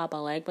feel Papa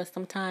Legba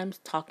sometimes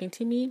talking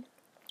to me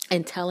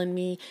and telling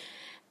me,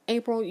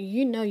 April,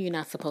 you're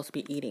not supposed to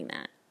be eating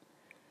that.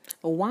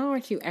 Why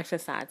aren't you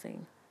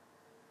exercising?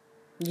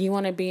 You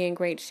want to be in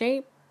great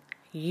shape?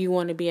 You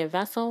want to be a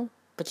vessel?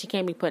 But you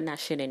can't be putting that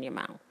shit in your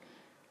mouth.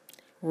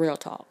 Real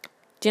talk.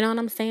 Do you know what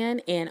I'm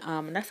saying? And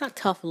that's not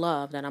tough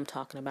love that I'm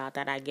talking about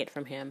that I get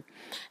from him.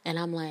 And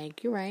I'm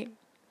like, you're right.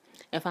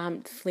 If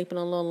I'm sleeping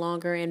a little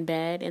longer in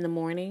bed in the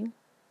morning,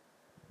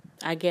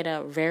 I get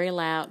up very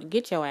loud.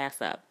 Get your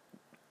ass up.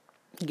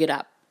 Get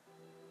up.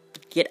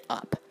 Get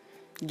up.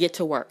 Get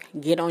to work.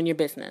 Get on your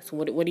business.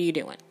 What are you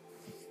doing?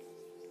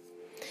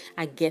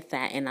 I get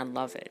that and I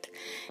love it.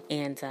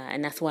 And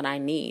that's what I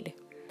need.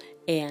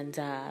 And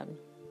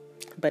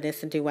but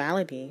it's the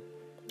duality.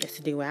 It's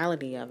the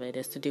duality of it.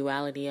 It's the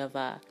duality of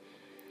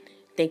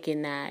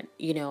thinking that,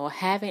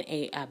 having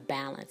a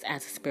balance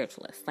as a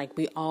spiritualist. Like,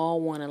 we all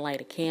want to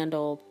light a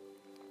candle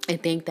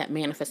and think that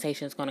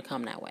manifestation is going to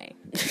come that way.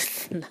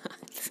 It's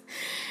not.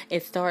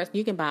 It starts,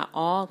 you can buy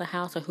all the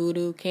House of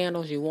Hoodoo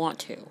candles you want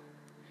to.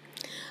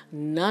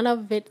 None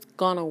of it's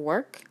going to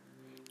work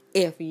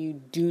if you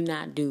do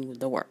not do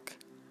the work.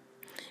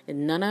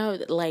 None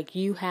of,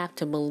 you have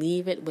to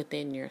believe it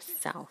within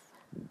yourself.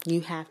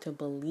 You have to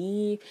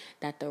believe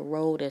that the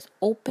road is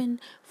open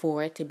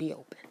for it to be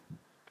open.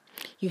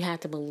 You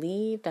have to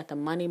believe that the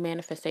money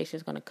manifestation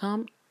is going to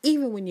come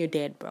even when you're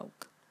dead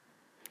broke.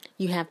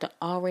 You have to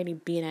already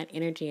be in that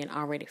energy and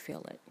already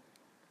feel it.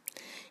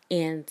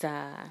 And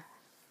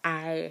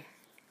I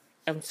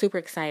am super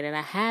excited.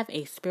 I have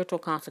a spiritual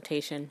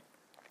consultation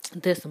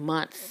this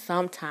month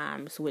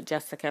sometimes with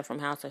Jessica from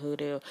House of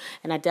Hoodoo.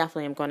 And I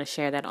definitely am going to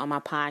share that on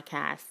my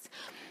podcast.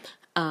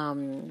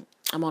 I'm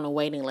on a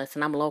waiting list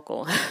and I'm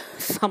local.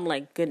 So I'm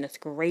like, goodness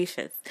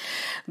gracious.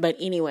 But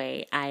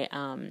anyway,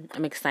 I'm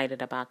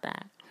excited about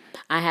that.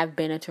 I have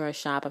been into her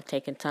shop. I've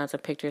taken tons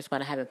of pictures,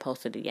 but I haven't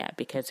posted it yet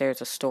because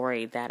there's a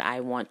story that I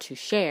want to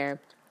share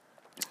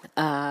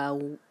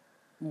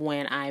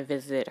when I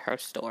visit her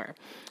store.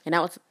 And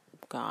that was,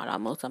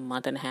 almost a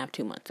month and a half,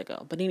 2 months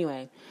ago. But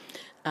anyway,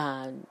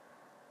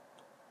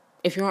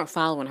 if you aren't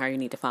following her, you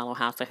need to follow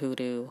House of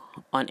Hoodoo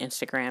on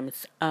Instagram.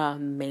 It's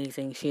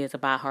amazing. She is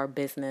about her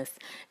business,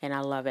 and I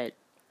love it.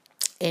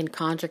 And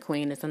Conjure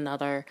Queen is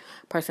another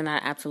person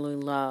that I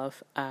absolutely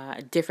love.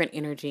 Different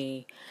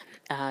energy.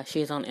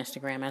 She is on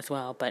Instagram as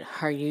well, but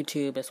her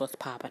YouTube is what's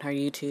popping. Her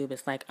YouTube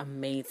is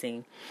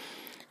amazing.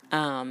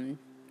 And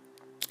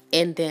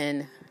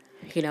then,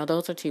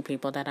 those are two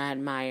people that I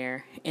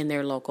admire in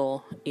their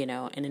local, in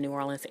the New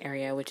Orleans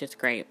area, which is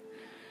great.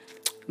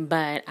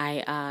 But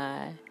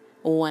I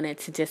wanted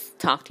to just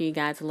talk to you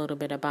guys a little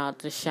bit about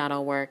the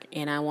shadow work,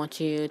 and I want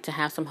you to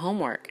have some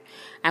homework.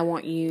 I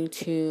want you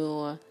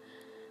to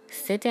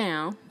sit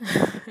down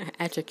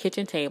at your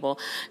kitchen table.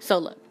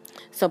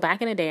 So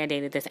back in the day, I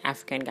dated this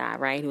African guy,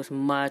 right? He was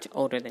much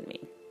older than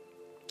me.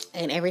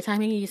 And every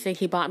time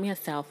he bought me a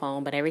cell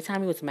phone, but every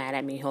time he was mad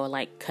at me,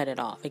 he'll cut it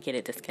off and get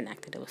it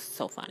disconnected. It was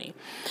so funny.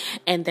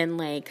 And then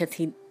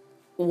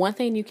one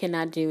thing you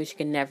cannot do is you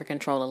can never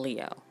control a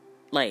Leo.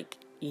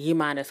 You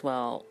might as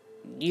well,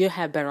 you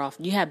have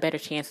better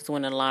chances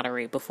winning the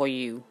lottery before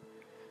you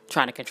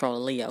try to control a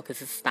Leo,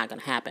 because it's not going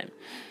to happen.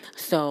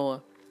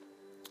 So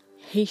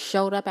he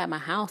showed up at my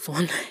house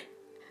one night.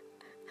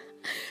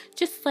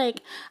 Just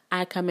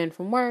I come in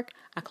from work,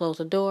 I close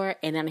the door,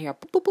 and then I hear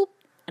boop, boop, boop.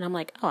 And I'm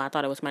like, oh, I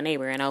thought it was my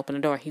neighbor. And I open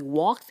the door. He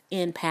walks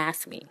in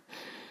past me.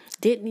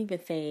 Didn't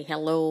even say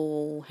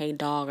hello, hey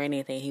dog, or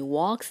anything. He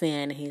walks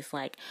in and he's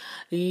like,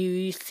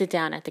 you sit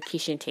down at the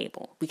kitchen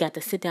table. We got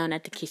to sit down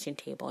at the kitchen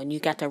table and you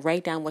got to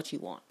write down what you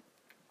want.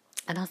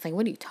 And I was like,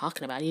 what are you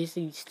talking about? You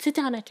sit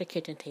down at your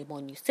kitchen table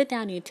and you sit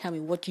down and you tell me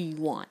what do you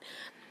want.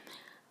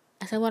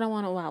 I said, what I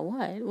want about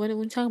what? What are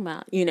we talking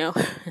about?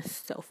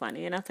 It's so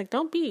funny. And I was like,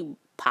 don't be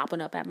popping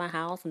up at my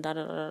house and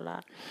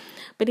da-da-da-da-da.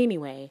 But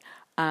anyway,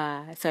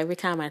 so every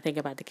time I think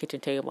about the kitchen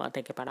table, I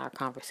think about our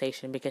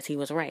conversation, because he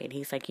was right.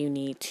 He's like, you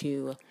need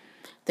to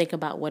think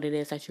about what it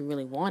is that you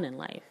really want in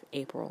life,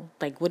 April.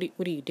 What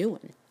are you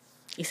doing?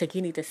 He's like,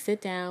 you need to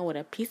sit down with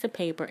a piece of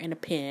paper and a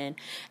pen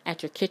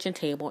at your kitchen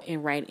table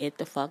and write it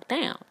the fuck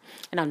down.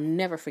 And I'll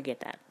never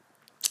forget that.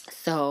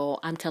 So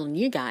I'm telling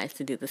you guys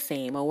to do the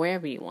same, or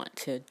wherever you want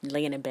to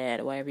lay in a bed,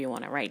 or wherever you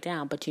want to write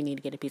down, but you need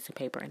to get a piece of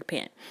paper and a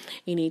pen.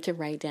 You need to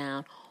write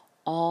down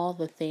all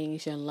the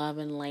things your love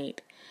and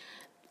light,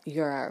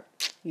 your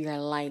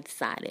light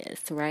side is,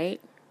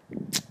 right?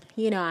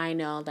 I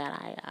know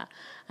that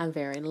I'm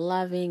very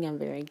loving, I'm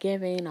very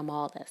giving, I'm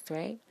all this,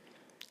 right?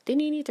 Then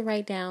you need to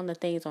write down the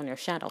things on your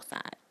shadow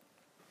side.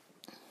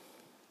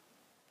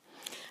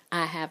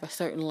 I have a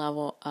certain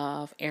level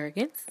of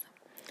arrogance.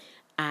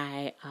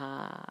 I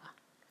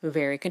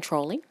very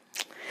controlling.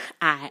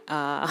 I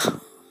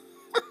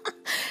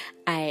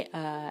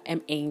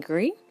am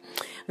angry.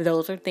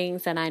 Those are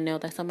things that I know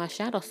that's on my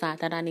shadow side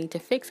that I need to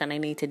fix, and I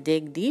need to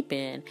dig deep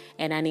in,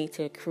 and I need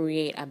to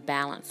create a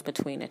balance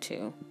between the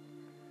two.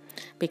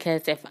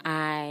 Because if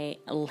I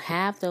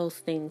have those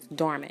things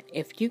dormant,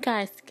 if you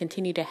guys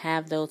continue to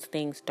have those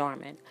things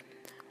dormant,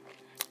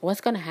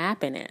 what's going to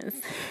happen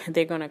is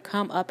they're going to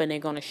come up and they're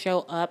going to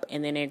show up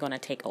and then they're going to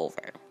take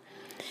over.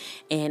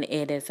 And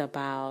it is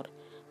about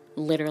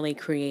literally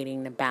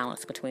creating the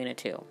balance between the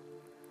two.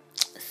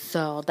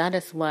 So that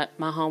is what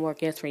my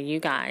homework is for you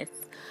guys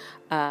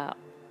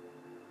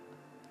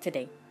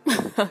today,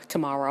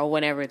 tomorrow,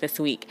 whenever this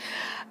week.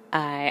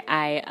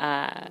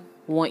 I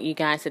want you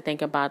guys to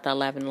think about the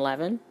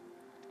 11/11.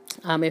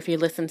 If you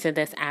listen to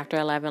this after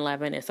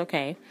 11/11, it's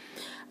okay.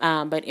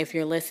 But if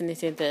you're listening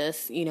to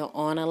this,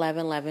 on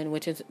 11/11,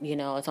 which is,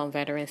 it's on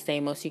Veterans Day,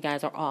 most of you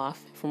guys are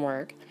off from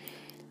work.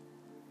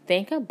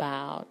 Think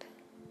about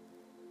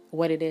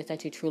what it is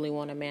that you truly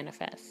want to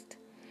manifest.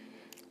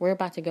 We're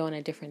about to go in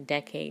a different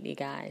decade, you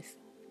guys.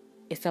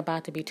 It's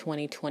about to be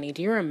 2020.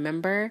 Do you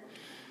remember,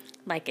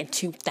 like in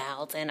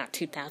 2000 or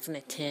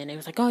 2010, it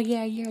was like, oh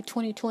yeah, year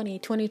 2020,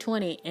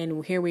 2020.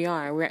 And here we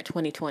are, we're at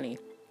 2020.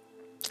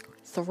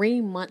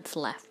 3 months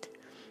left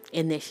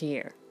in this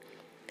year.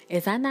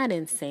 Is that not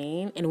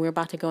insane? And we're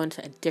about to go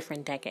into a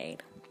different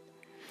decade.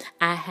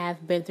 I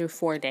have been through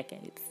 4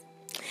 decades.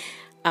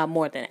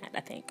 More than that,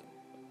 I think.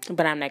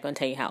 But I'm not going to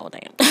tell you how old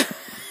I am.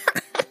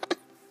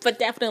 But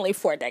definitely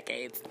 4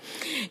 decades.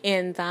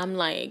 And I'm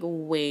like,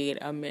 wait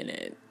a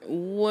minute.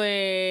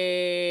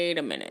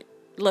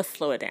 Let's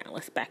slow it down.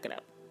 Let's back it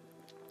up.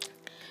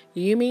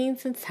 You mean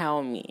to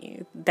tell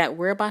me that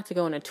we're about to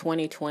go into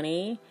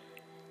 2020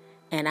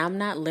 and I'm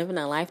not living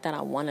a life that I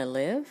want to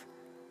live?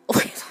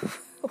 Wait.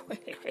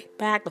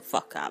 Back the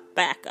fuck up.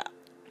 Back up.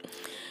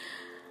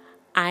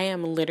 I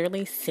am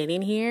literally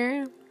sitting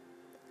here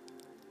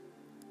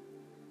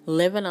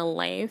living a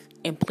life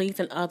and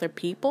pleasing other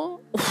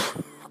people.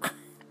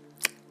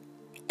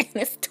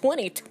 And it's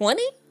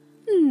 2020?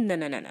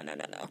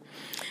 No.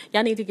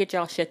 Y'all need to get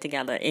y'all shit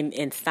together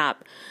and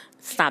stop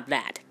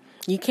that.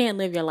 You can't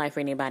live your life for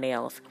anybody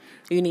else.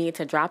 You need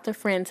to drop the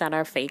friends that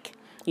are fake.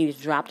 You need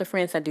to drop the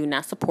friends that do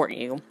not support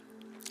you.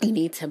 You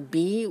need to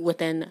be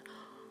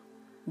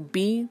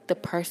the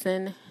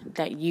person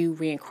that you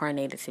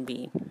reincarnated to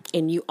be.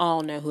 And you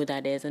all know who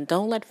that is. And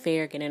don't let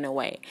fear get in the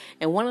way.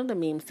 And one of the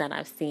memes that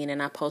I've seen,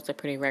 and I post it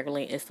pretty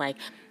regularly, is like,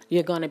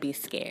 you're going to be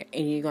scared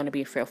and you're going to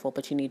be fearful,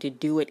 but you need to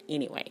do it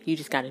anyway. You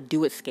just got to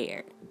do it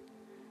scared.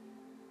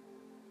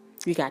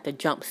 You got to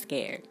jump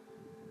scared.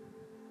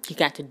 You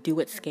got to do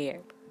it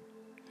scared.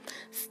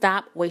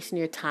 Stop wasting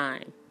your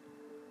time.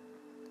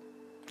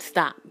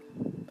 Stop.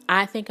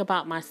 I think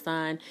about my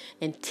son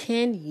in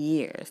 10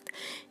 years.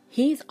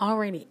 He's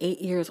already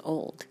 8 years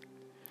old.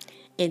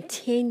 In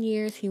 10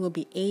 years, he will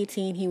be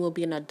 18. He will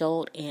be an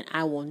adult, and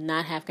I will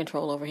not have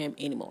control over him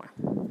anymore.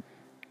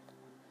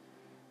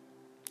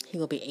 He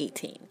will be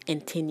 18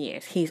 in 10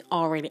 years. He's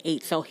already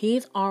 8. So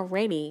he's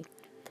already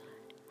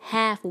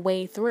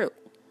halfway through.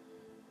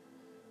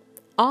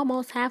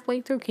 Almost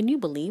halfway through. Can you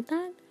believe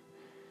that?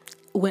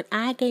 When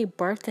I gave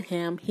birth to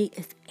him, he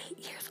is 8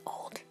 years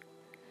old.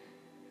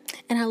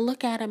 And I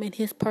look at him and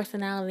his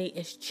personality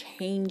is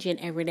changing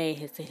every day.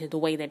 The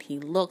way that he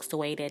looks, the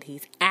way that he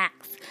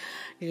acts,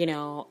 and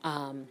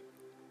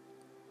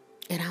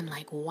I'm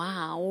like,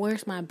 wow,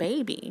 where's my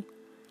baby?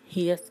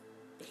 He's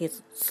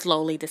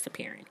slowly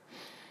disappearing.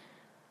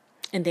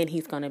 And then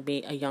he's going to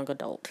be a young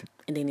adult.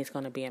 And then he's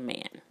going to be a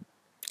man.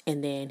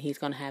 And then he's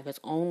going to have his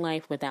own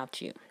life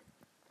without you.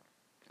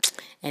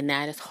 And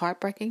that is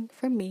heartbreaking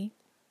for me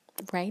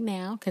right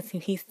now. Because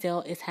he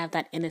still have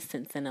that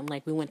innocence in him.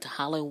 Like, we went to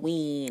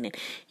Halloween. And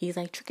he's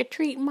like, trick or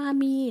treat,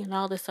 mommy. And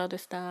all this other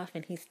stuff.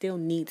 And he still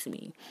needs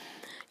me.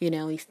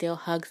 He still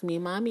hugs me.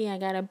 Mommy, I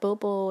got a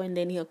boo-boo. And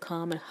then he'll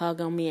come and hug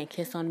on me and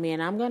kiss on me.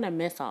 And I'm going to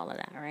miss all of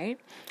that, right?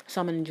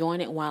 So I'm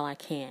enjoying it while I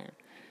can.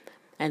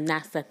 And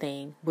that's the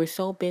thing. We're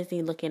so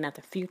busy looking at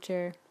the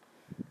future,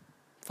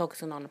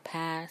 focusing on the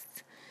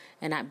past,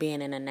 and not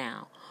being in the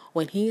now.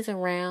 When he's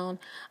around,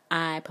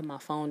 I put my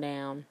phone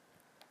down.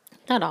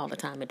 Not all the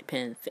time, it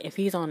depends. If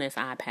he's on his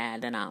iPad,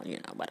 then I'll,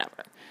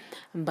 whatever.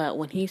 But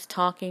when he's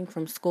talking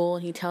from school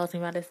and he tells me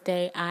about his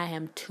day, I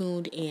am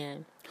tuned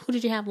in. Who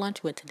did you have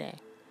lunch with today?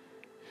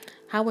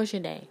 How was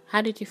your day?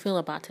 How did you feel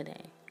about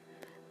today?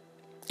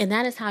 And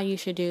that is how you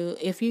should do.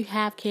 If you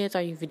have kids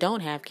or if you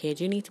don't have kids,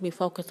 you need to be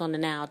focused on the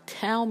now.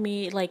 Tell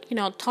me,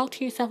 talk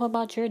to yourself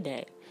about your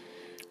day.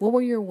 What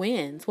were your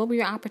wins? What were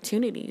your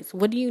opportunities?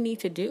 What do you need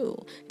to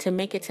do to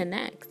make it to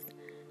next?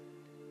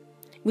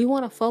 We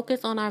want to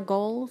focus on our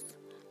goals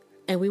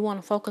and we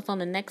want to focus on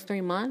the next 3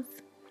 months.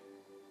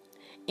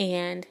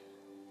 And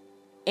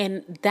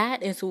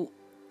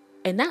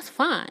that's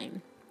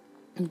fine.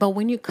 But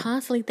when you're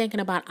constantly thinking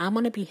about, I'm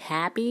going to be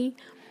happy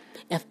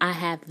if I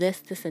have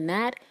this, and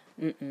that,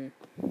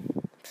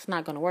 it's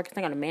not going to work. It's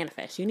not going to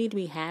manifest. You need to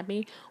be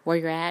happy where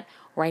you're at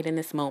right in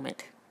this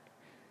moment.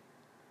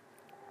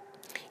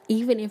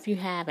 Even if you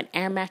have an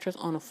air mattress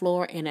on the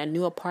floor in a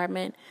new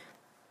apartment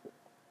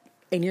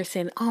and you're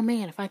saying, oh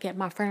man, if I get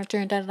my furniture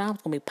and I'm going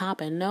to be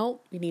popping. No,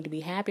 you need to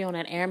be happy on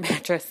that air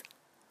mattress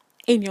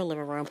in your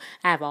living room.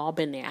 I've all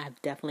been there. I've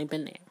definitely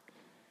been there.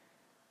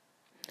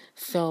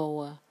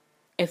 So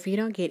if you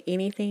don't get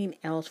anything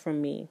else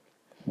from me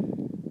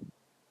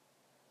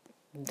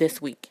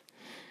this week,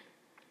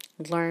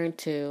 learn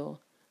to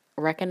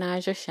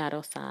recognize your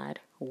shadow side,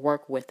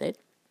 work with it.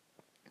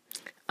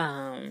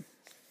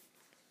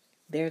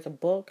 There's a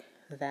book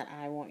that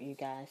I want you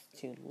guys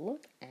to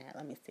look at.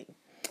 Let me see.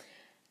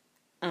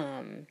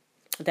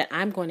 That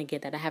I'm going to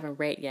get that I haven't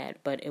read yet,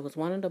 but it was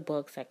one of the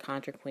books that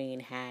Contra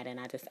Queen had,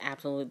 and I just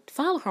absolutely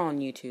follow her on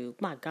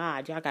YouTube. My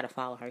God, y'all got to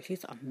follow her.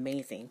 She's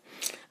amazing.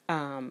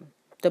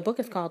 The book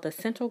is called The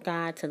Central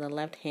Guide to the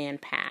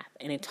Left-Hand Path,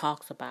 and it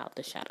talks about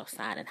the shadow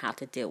side and how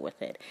to deal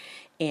with it.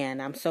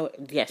 And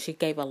she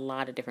gave a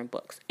lot of different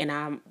books, and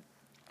I'm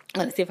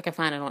going to see if I can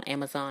find it on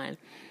Amazon,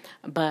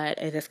 but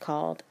it is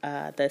called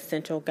The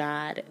Central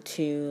Guide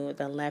to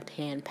the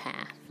Left-Hand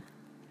Path.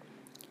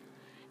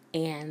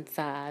 And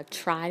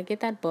try to get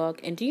that book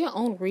and do your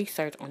own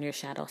research on your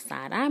shadow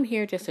side. I'm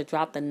here just to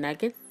drop the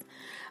nuggets.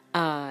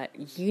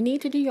 You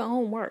need to do your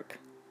own work.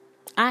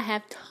 I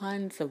have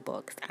tons of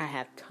books. I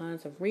have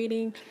tons of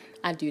reading.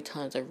 I do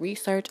tons of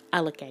research. I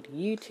look at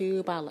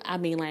YouTube.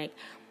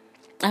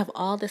 I have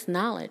all this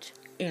knowledge.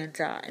 And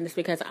it's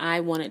because I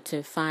wanted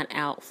to find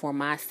out for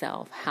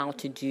myself how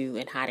to do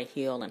and how to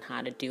heal and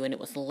how to do. And it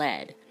was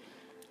led.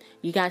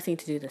 You guys need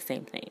to do the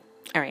same thing.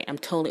 All right, I'm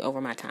totally over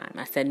my time.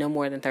 I said no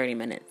more than 30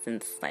 minutes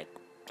since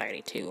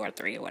 32 or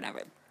 3 or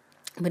whatever.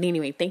 But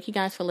anyway, thank you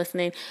guys for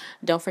listening.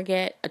 Don't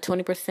forget,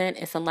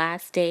 20% is the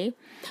last day.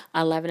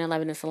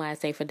 11/11 is the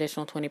last day for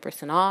additional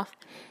 20% off.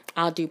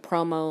 I'll do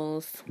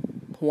promos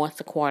once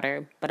a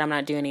quarter, but I'm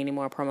not doing any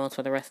more promos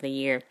for the rest of the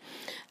year.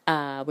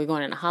 We're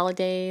going into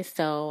holidays,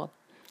 so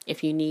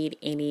if you need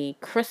any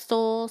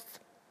crystals,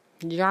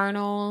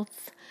 journals,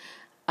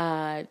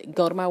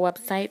 go to my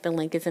website. The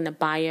link is in the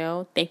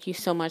bio. Thank you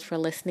so much for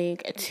listening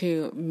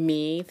to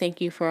me. Thank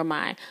you for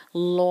my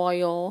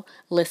loyal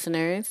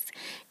listeners.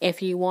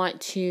 If you want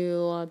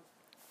to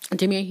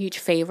do me a huge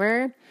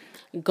favor,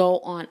 go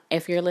on,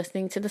 if you're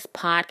listening to this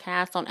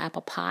podcast on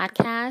Apple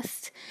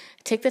Podcasts,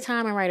 take the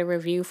time and write a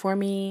review for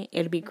me.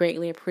 It'll be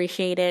greatly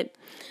appreciated.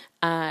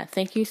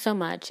 Thank you so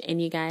much,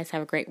 and you guys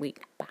have a great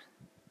week. Bye.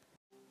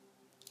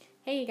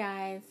 Hey, you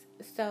guys.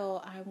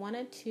 So I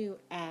wanted to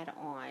add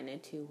on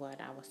to what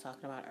I was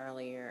talking about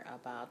earlier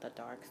about the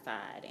dark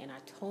side, and I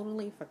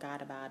totally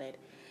forgot about it.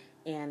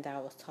 And I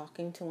was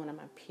talking to one of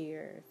my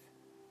peers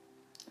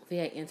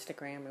via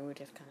Instagram, and we were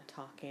just kind of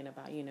talking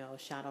about,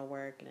 shadow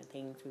work and the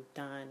things we've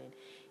done,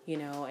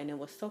 and it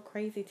was so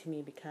crazy to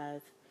me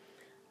because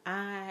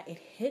it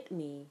hit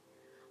me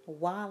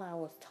while I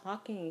was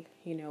talking,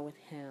 with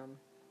him,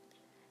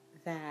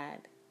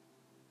 that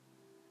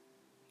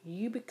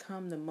you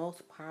become the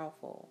most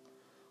powerful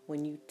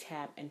when you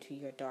tap into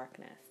your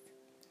darkness.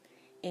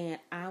 And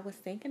I was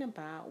thinking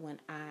about when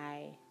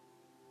I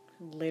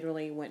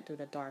literally went through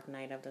the dark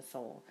night of the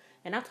soul.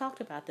 And I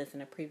talked about this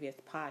in a previous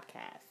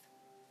podcast.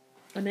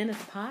 And in this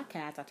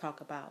podcast, I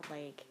talk about,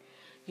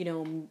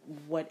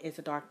 what is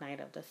a dark night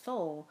of the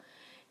soul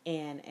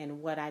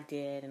and what I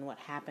did and what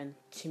happened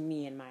to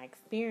me and my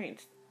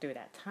experience through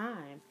that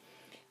time.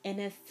 And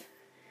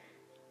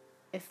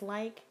it's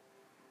like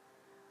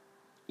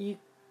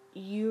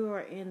you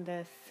are in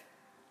this.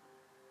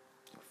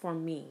 For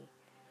me,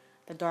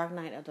 the dark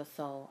night of the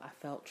soul, I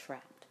felt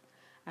trapped.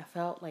 I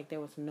felt like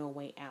there was no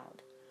way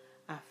out.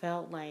 I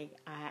felt like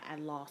I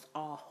lost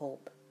all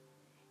hope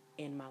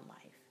in my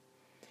life.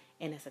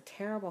 And it's a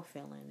terrible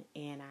feeling.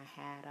 And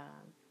I had,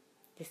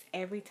 just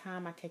every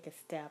time I take a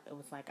step, it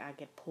was like I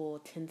get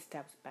pulled 10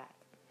 steps back.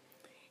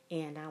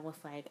 And I was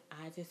like,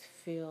 I just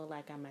feel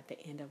like I'm at the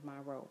end of my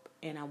rope.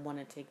 And I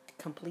wanted to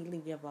completely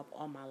give up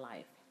on my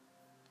life.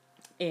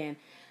 And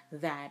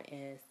that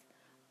is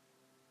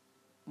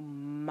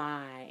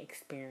my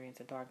experience,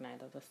 a dark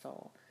night of the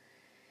soul.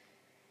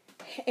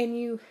 And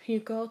you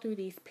go through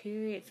these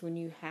periods when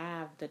you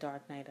have the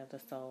dark night of the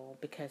soul,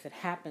 because it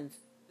happens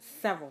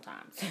several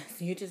times.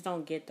 You just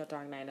don't get the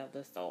dark night of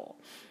the soul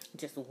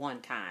just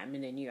one time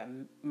and then you are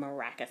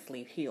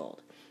miraculously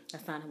healed.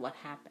 That's not what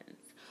happens.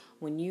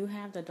 When you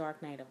have the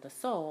dark night of the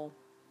soul,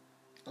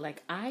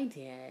 like I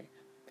did,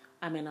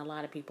 a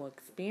lot of people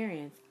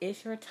experience,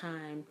 it's your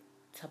time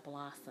to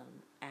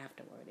blossom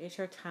afterward. It's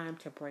your time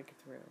to break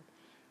through.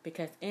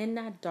 Because in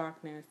that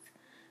darkness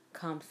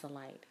comes the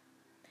light.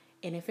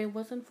 And if it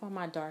wasn't for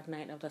my dark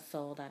night of the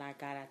soul that I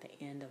got at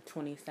the end of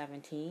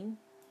 2017,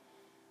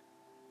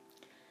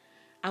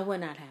 I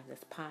would not have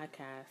this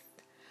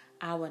podcast.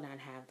 I would not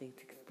have these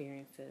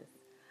experiences.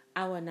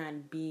 I would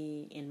not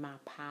be in my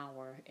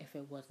power if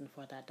it wasn't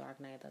for that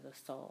dark night of the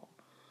soul.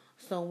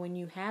 So when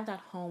you have that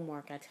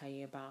homework I tell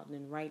you about,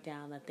 then write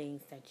down the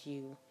things that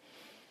you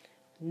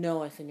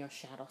know is in your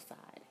shadow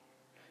side.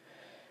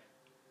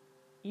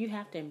 You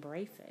have to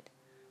embrace it,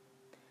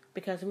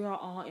 because we are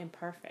all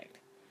imperfect.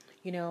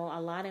 A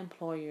lot of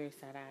employers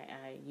that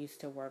I used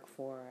to work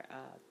for,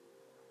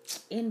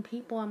 in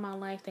people in my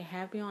life, they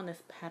have me on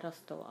this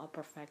pedestal of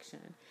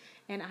perfection.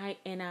 And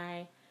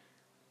I,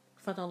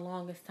 for the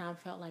longest time,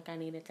 felt like I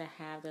needed to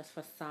have this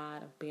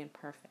facade of being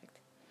perfect.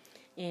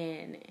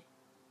 And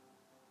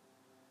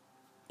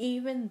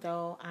even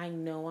though I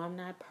know I'm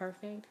not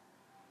perfect,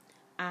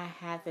 I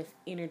had this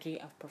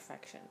energy of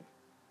perfection.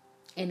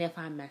 And if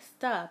I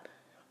messed up,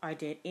 or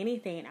did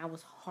anything, I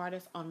was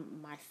hardest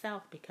on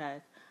myself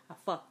because I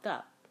fucked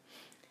up.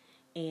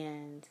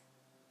 And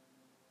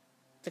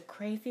the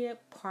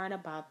craziest part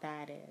about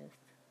that is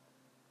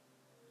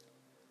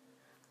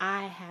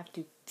I have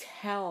to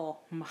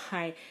tell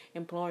my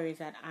employers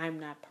that I'm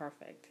not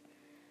perfect.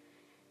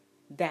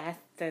 That's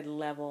the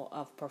level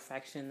of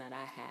perfection that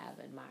I have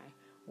in my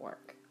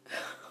work.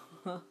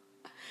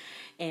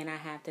 And I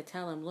have to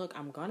tell them, look,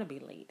 I'm going to be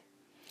late.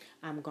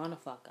 I'm going to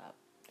fuck up.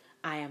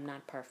 I am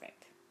not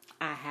perfect.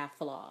 I have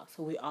flaws.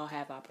 We all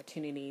have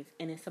opportunities.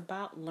 And it's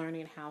about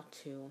learning how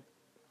to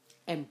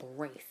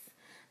embrace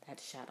that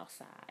shadow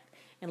side.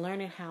 And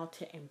learning how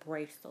to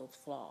embrace those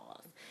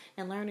flaws.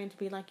 And learning to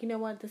be like, you know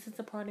what? This is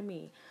a part of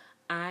me.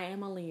 I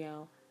am a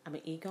Leo. I'm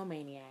an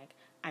egomaniac.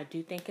 I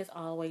do think it's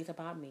always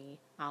about me.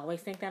 I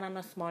always think that I'm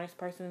the smartest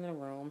person in the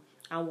room.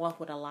 I walk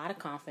with a lot of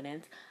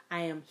confidence.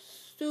 I am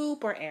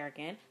super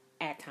arrogant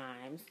at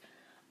times.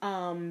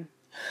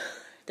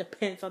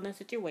 Depends on the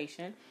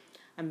situation.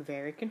 I'm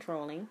very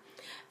controlling.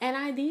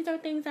 And these are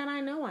things that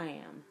I know I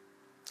am.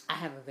 I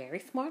have a very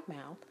smart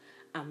mouth.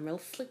 I'm real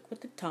slick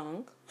with the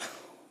tongue.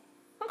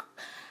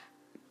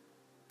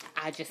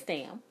 I just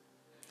am.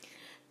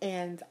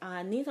 And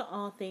these are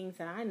all things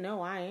that I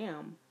know I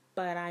am.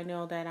 But I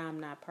know that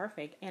I'm not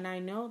perfect. And I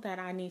know that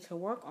I need to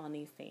work on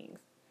these things.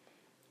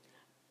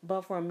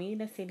 But for me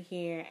to sit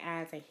here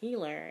as a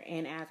healer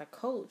and as a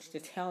coach to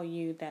tell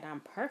you that I'm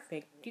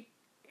perfect,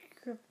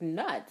 you're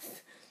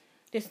nuts.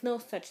 There's no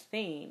such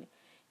thing.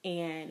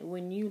 And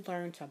when you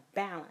learn to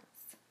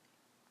balance,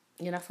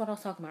 and that's what I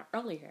was talking about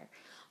earlier,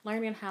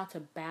 learning how to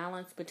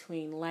balance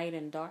between light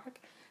and dark,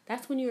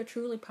 that's when you're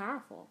truly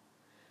powerful.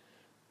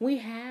 We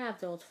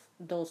have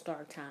those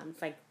dark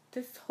times. Like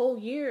this whole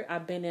year,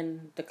 I've been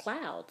in the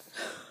clouds.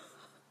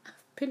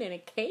 I've been in a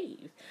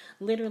cave,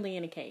 literally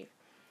in a cave.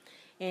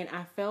 And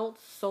I felt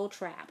so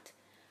trapped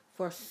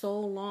for so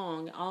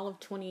long, all of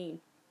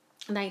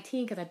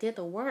 2019, because I did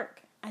the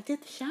work. I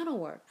did the shadow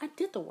work. I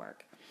did the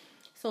work.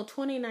 So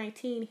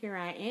 2019, here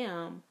I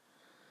am,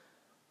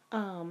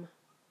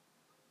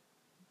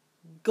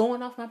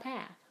 going off my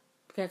path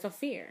because of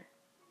fear,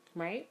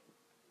 right?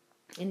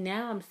 And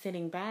now I'm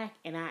sitting back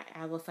and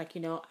I was like,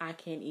 I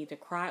can either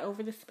cry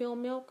over the spilled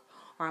milk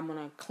or I'm going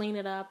to clean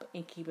it up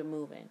and keep it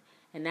moving.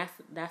 And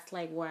that's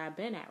like where I've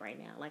been at right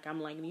now. Like,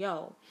 I'm like,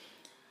 yo,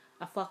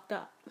 I fucked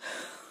up.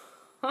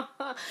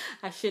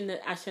 I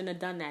shouldn't have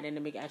done that in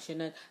the beginning. I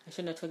shouldn't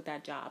have took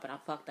that job, and I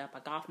fucked up. I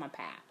got off my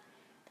path.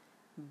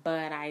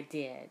 But I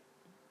did.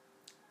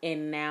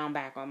 And now I'm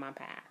back on my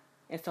path.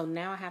 And so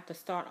now I have to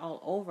start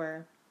all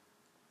over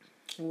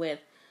with,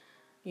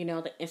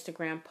 the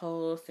Instagram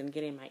posts and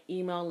getting my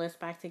email list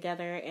back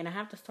together. And I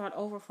have to start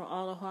over for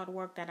all the hard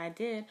work that I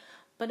did.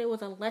 But it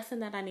was a lesson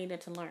that I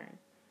needed to learn.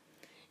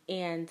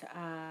 And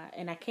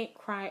I can't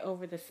cry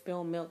over the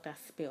spilled milk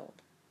that's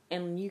spilled.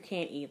 And you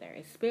can't either.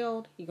 It's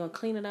spilled. You're going to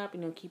clean it up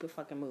and you're going to keep it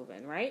fucking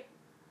moving, right?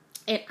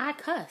 And I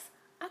cuss.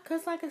 I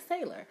cuss like a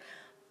sailor.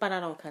 But I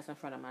don't cuss in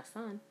front of my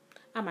son.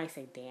 I might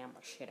say damn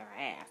or shit or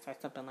ass or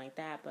something like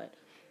that. But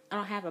I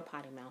don't have a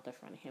potty mouth in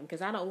front of him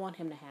because I don't want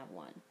him to have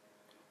one.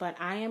 But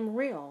I am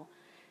real.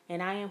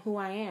 And I am who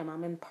I am.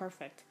 I'm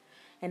imperfect.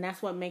 And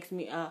that's what makes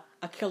me a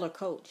killer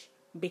coach.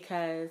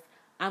 Because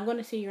I'm going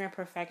to see your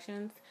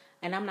imperfections.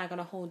 And I'm not going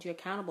to hold you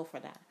accountable for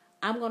that.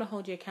 I'm going to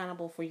hold you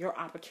accountable for your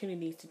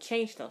opportunities to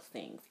change those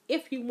things,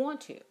 if you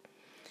want to,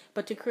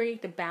 but to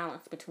create the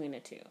balance between the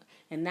two.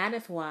 And that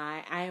is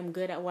why I am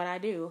good at what I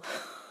do.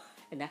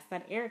 And that's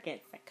that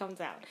arrogance that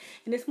comes out.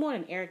 And it's more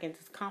than arrogance,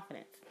 it's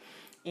confidence.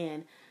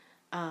 And,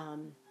 I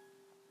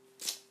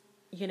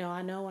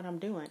know what I'm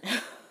doing.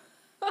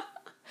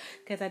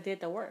 Because I did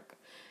the work.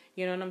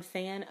 You know what I'm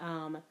saying?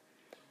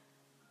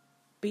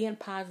 Being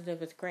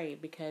positive is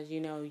great because,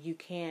 you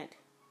can't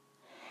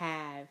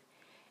have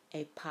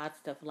a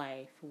positive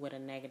life with a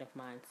negative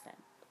mindset.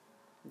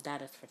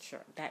 That is for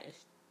sure. That is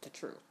the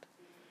truth.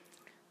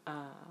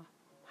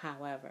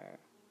 However,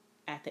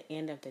 at the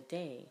end of the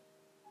day,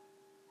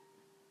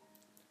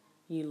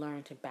 you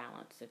learn to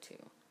balance the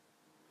two.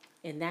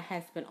 And that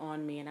has been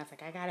on me. And I was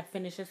like, I got to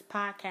finish this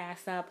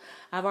podcast up.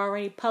 I've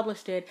already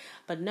published it.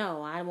 But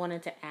no, I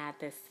wanted to add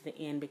this to the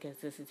end because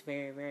this is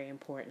very, very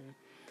important.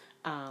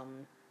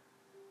 And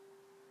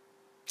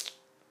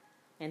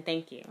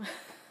thank you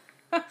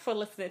for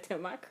listening to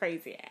my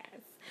crazy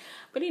ass.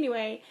 But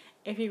anyway,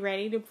 if you're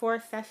ready for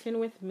a session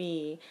with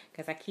me,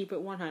 because I keep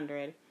it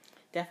 100,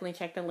 definitely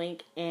check the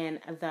link in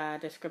the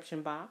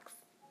description box.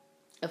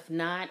 If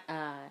not,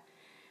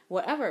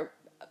 whatever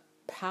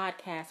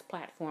podcast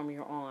platform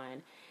you're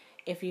on,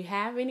 if you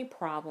have any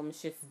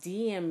problems, just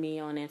DM me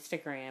on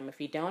Instagram.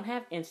 If you don't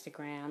have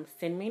Instagram,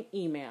 send me an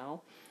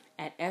email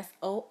at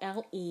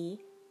SOLEMA.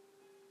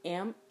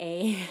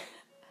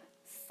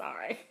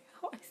 Sorry,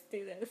 I always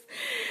do this.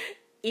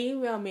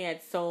 Email me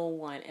at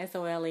soleone,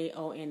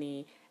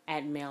 SOLEONE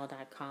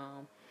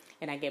 @mail.com,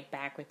 and I get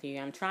back with you.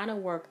 I'm trying to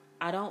work.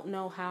 I don't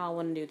know how I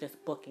want to do this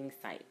booking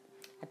site.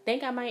 I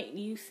think I might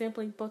use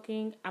Simply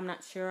Booking. I'm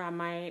not sure.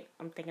 I'm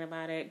thinking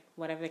about it,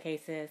 whatever the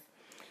case is.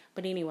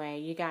 But anyway,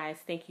 you guys,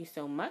 thank you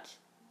so much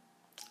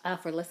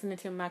for listening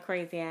to my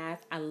crazy ass.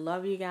 I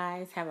love you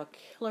guys. Have a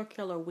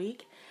killer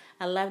week.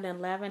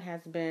 11/11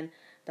 has been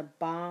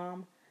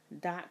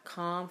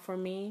thebomb.com for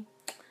me.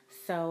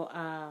 So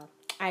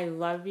I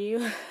love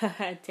you.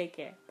 Take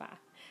care. Bye.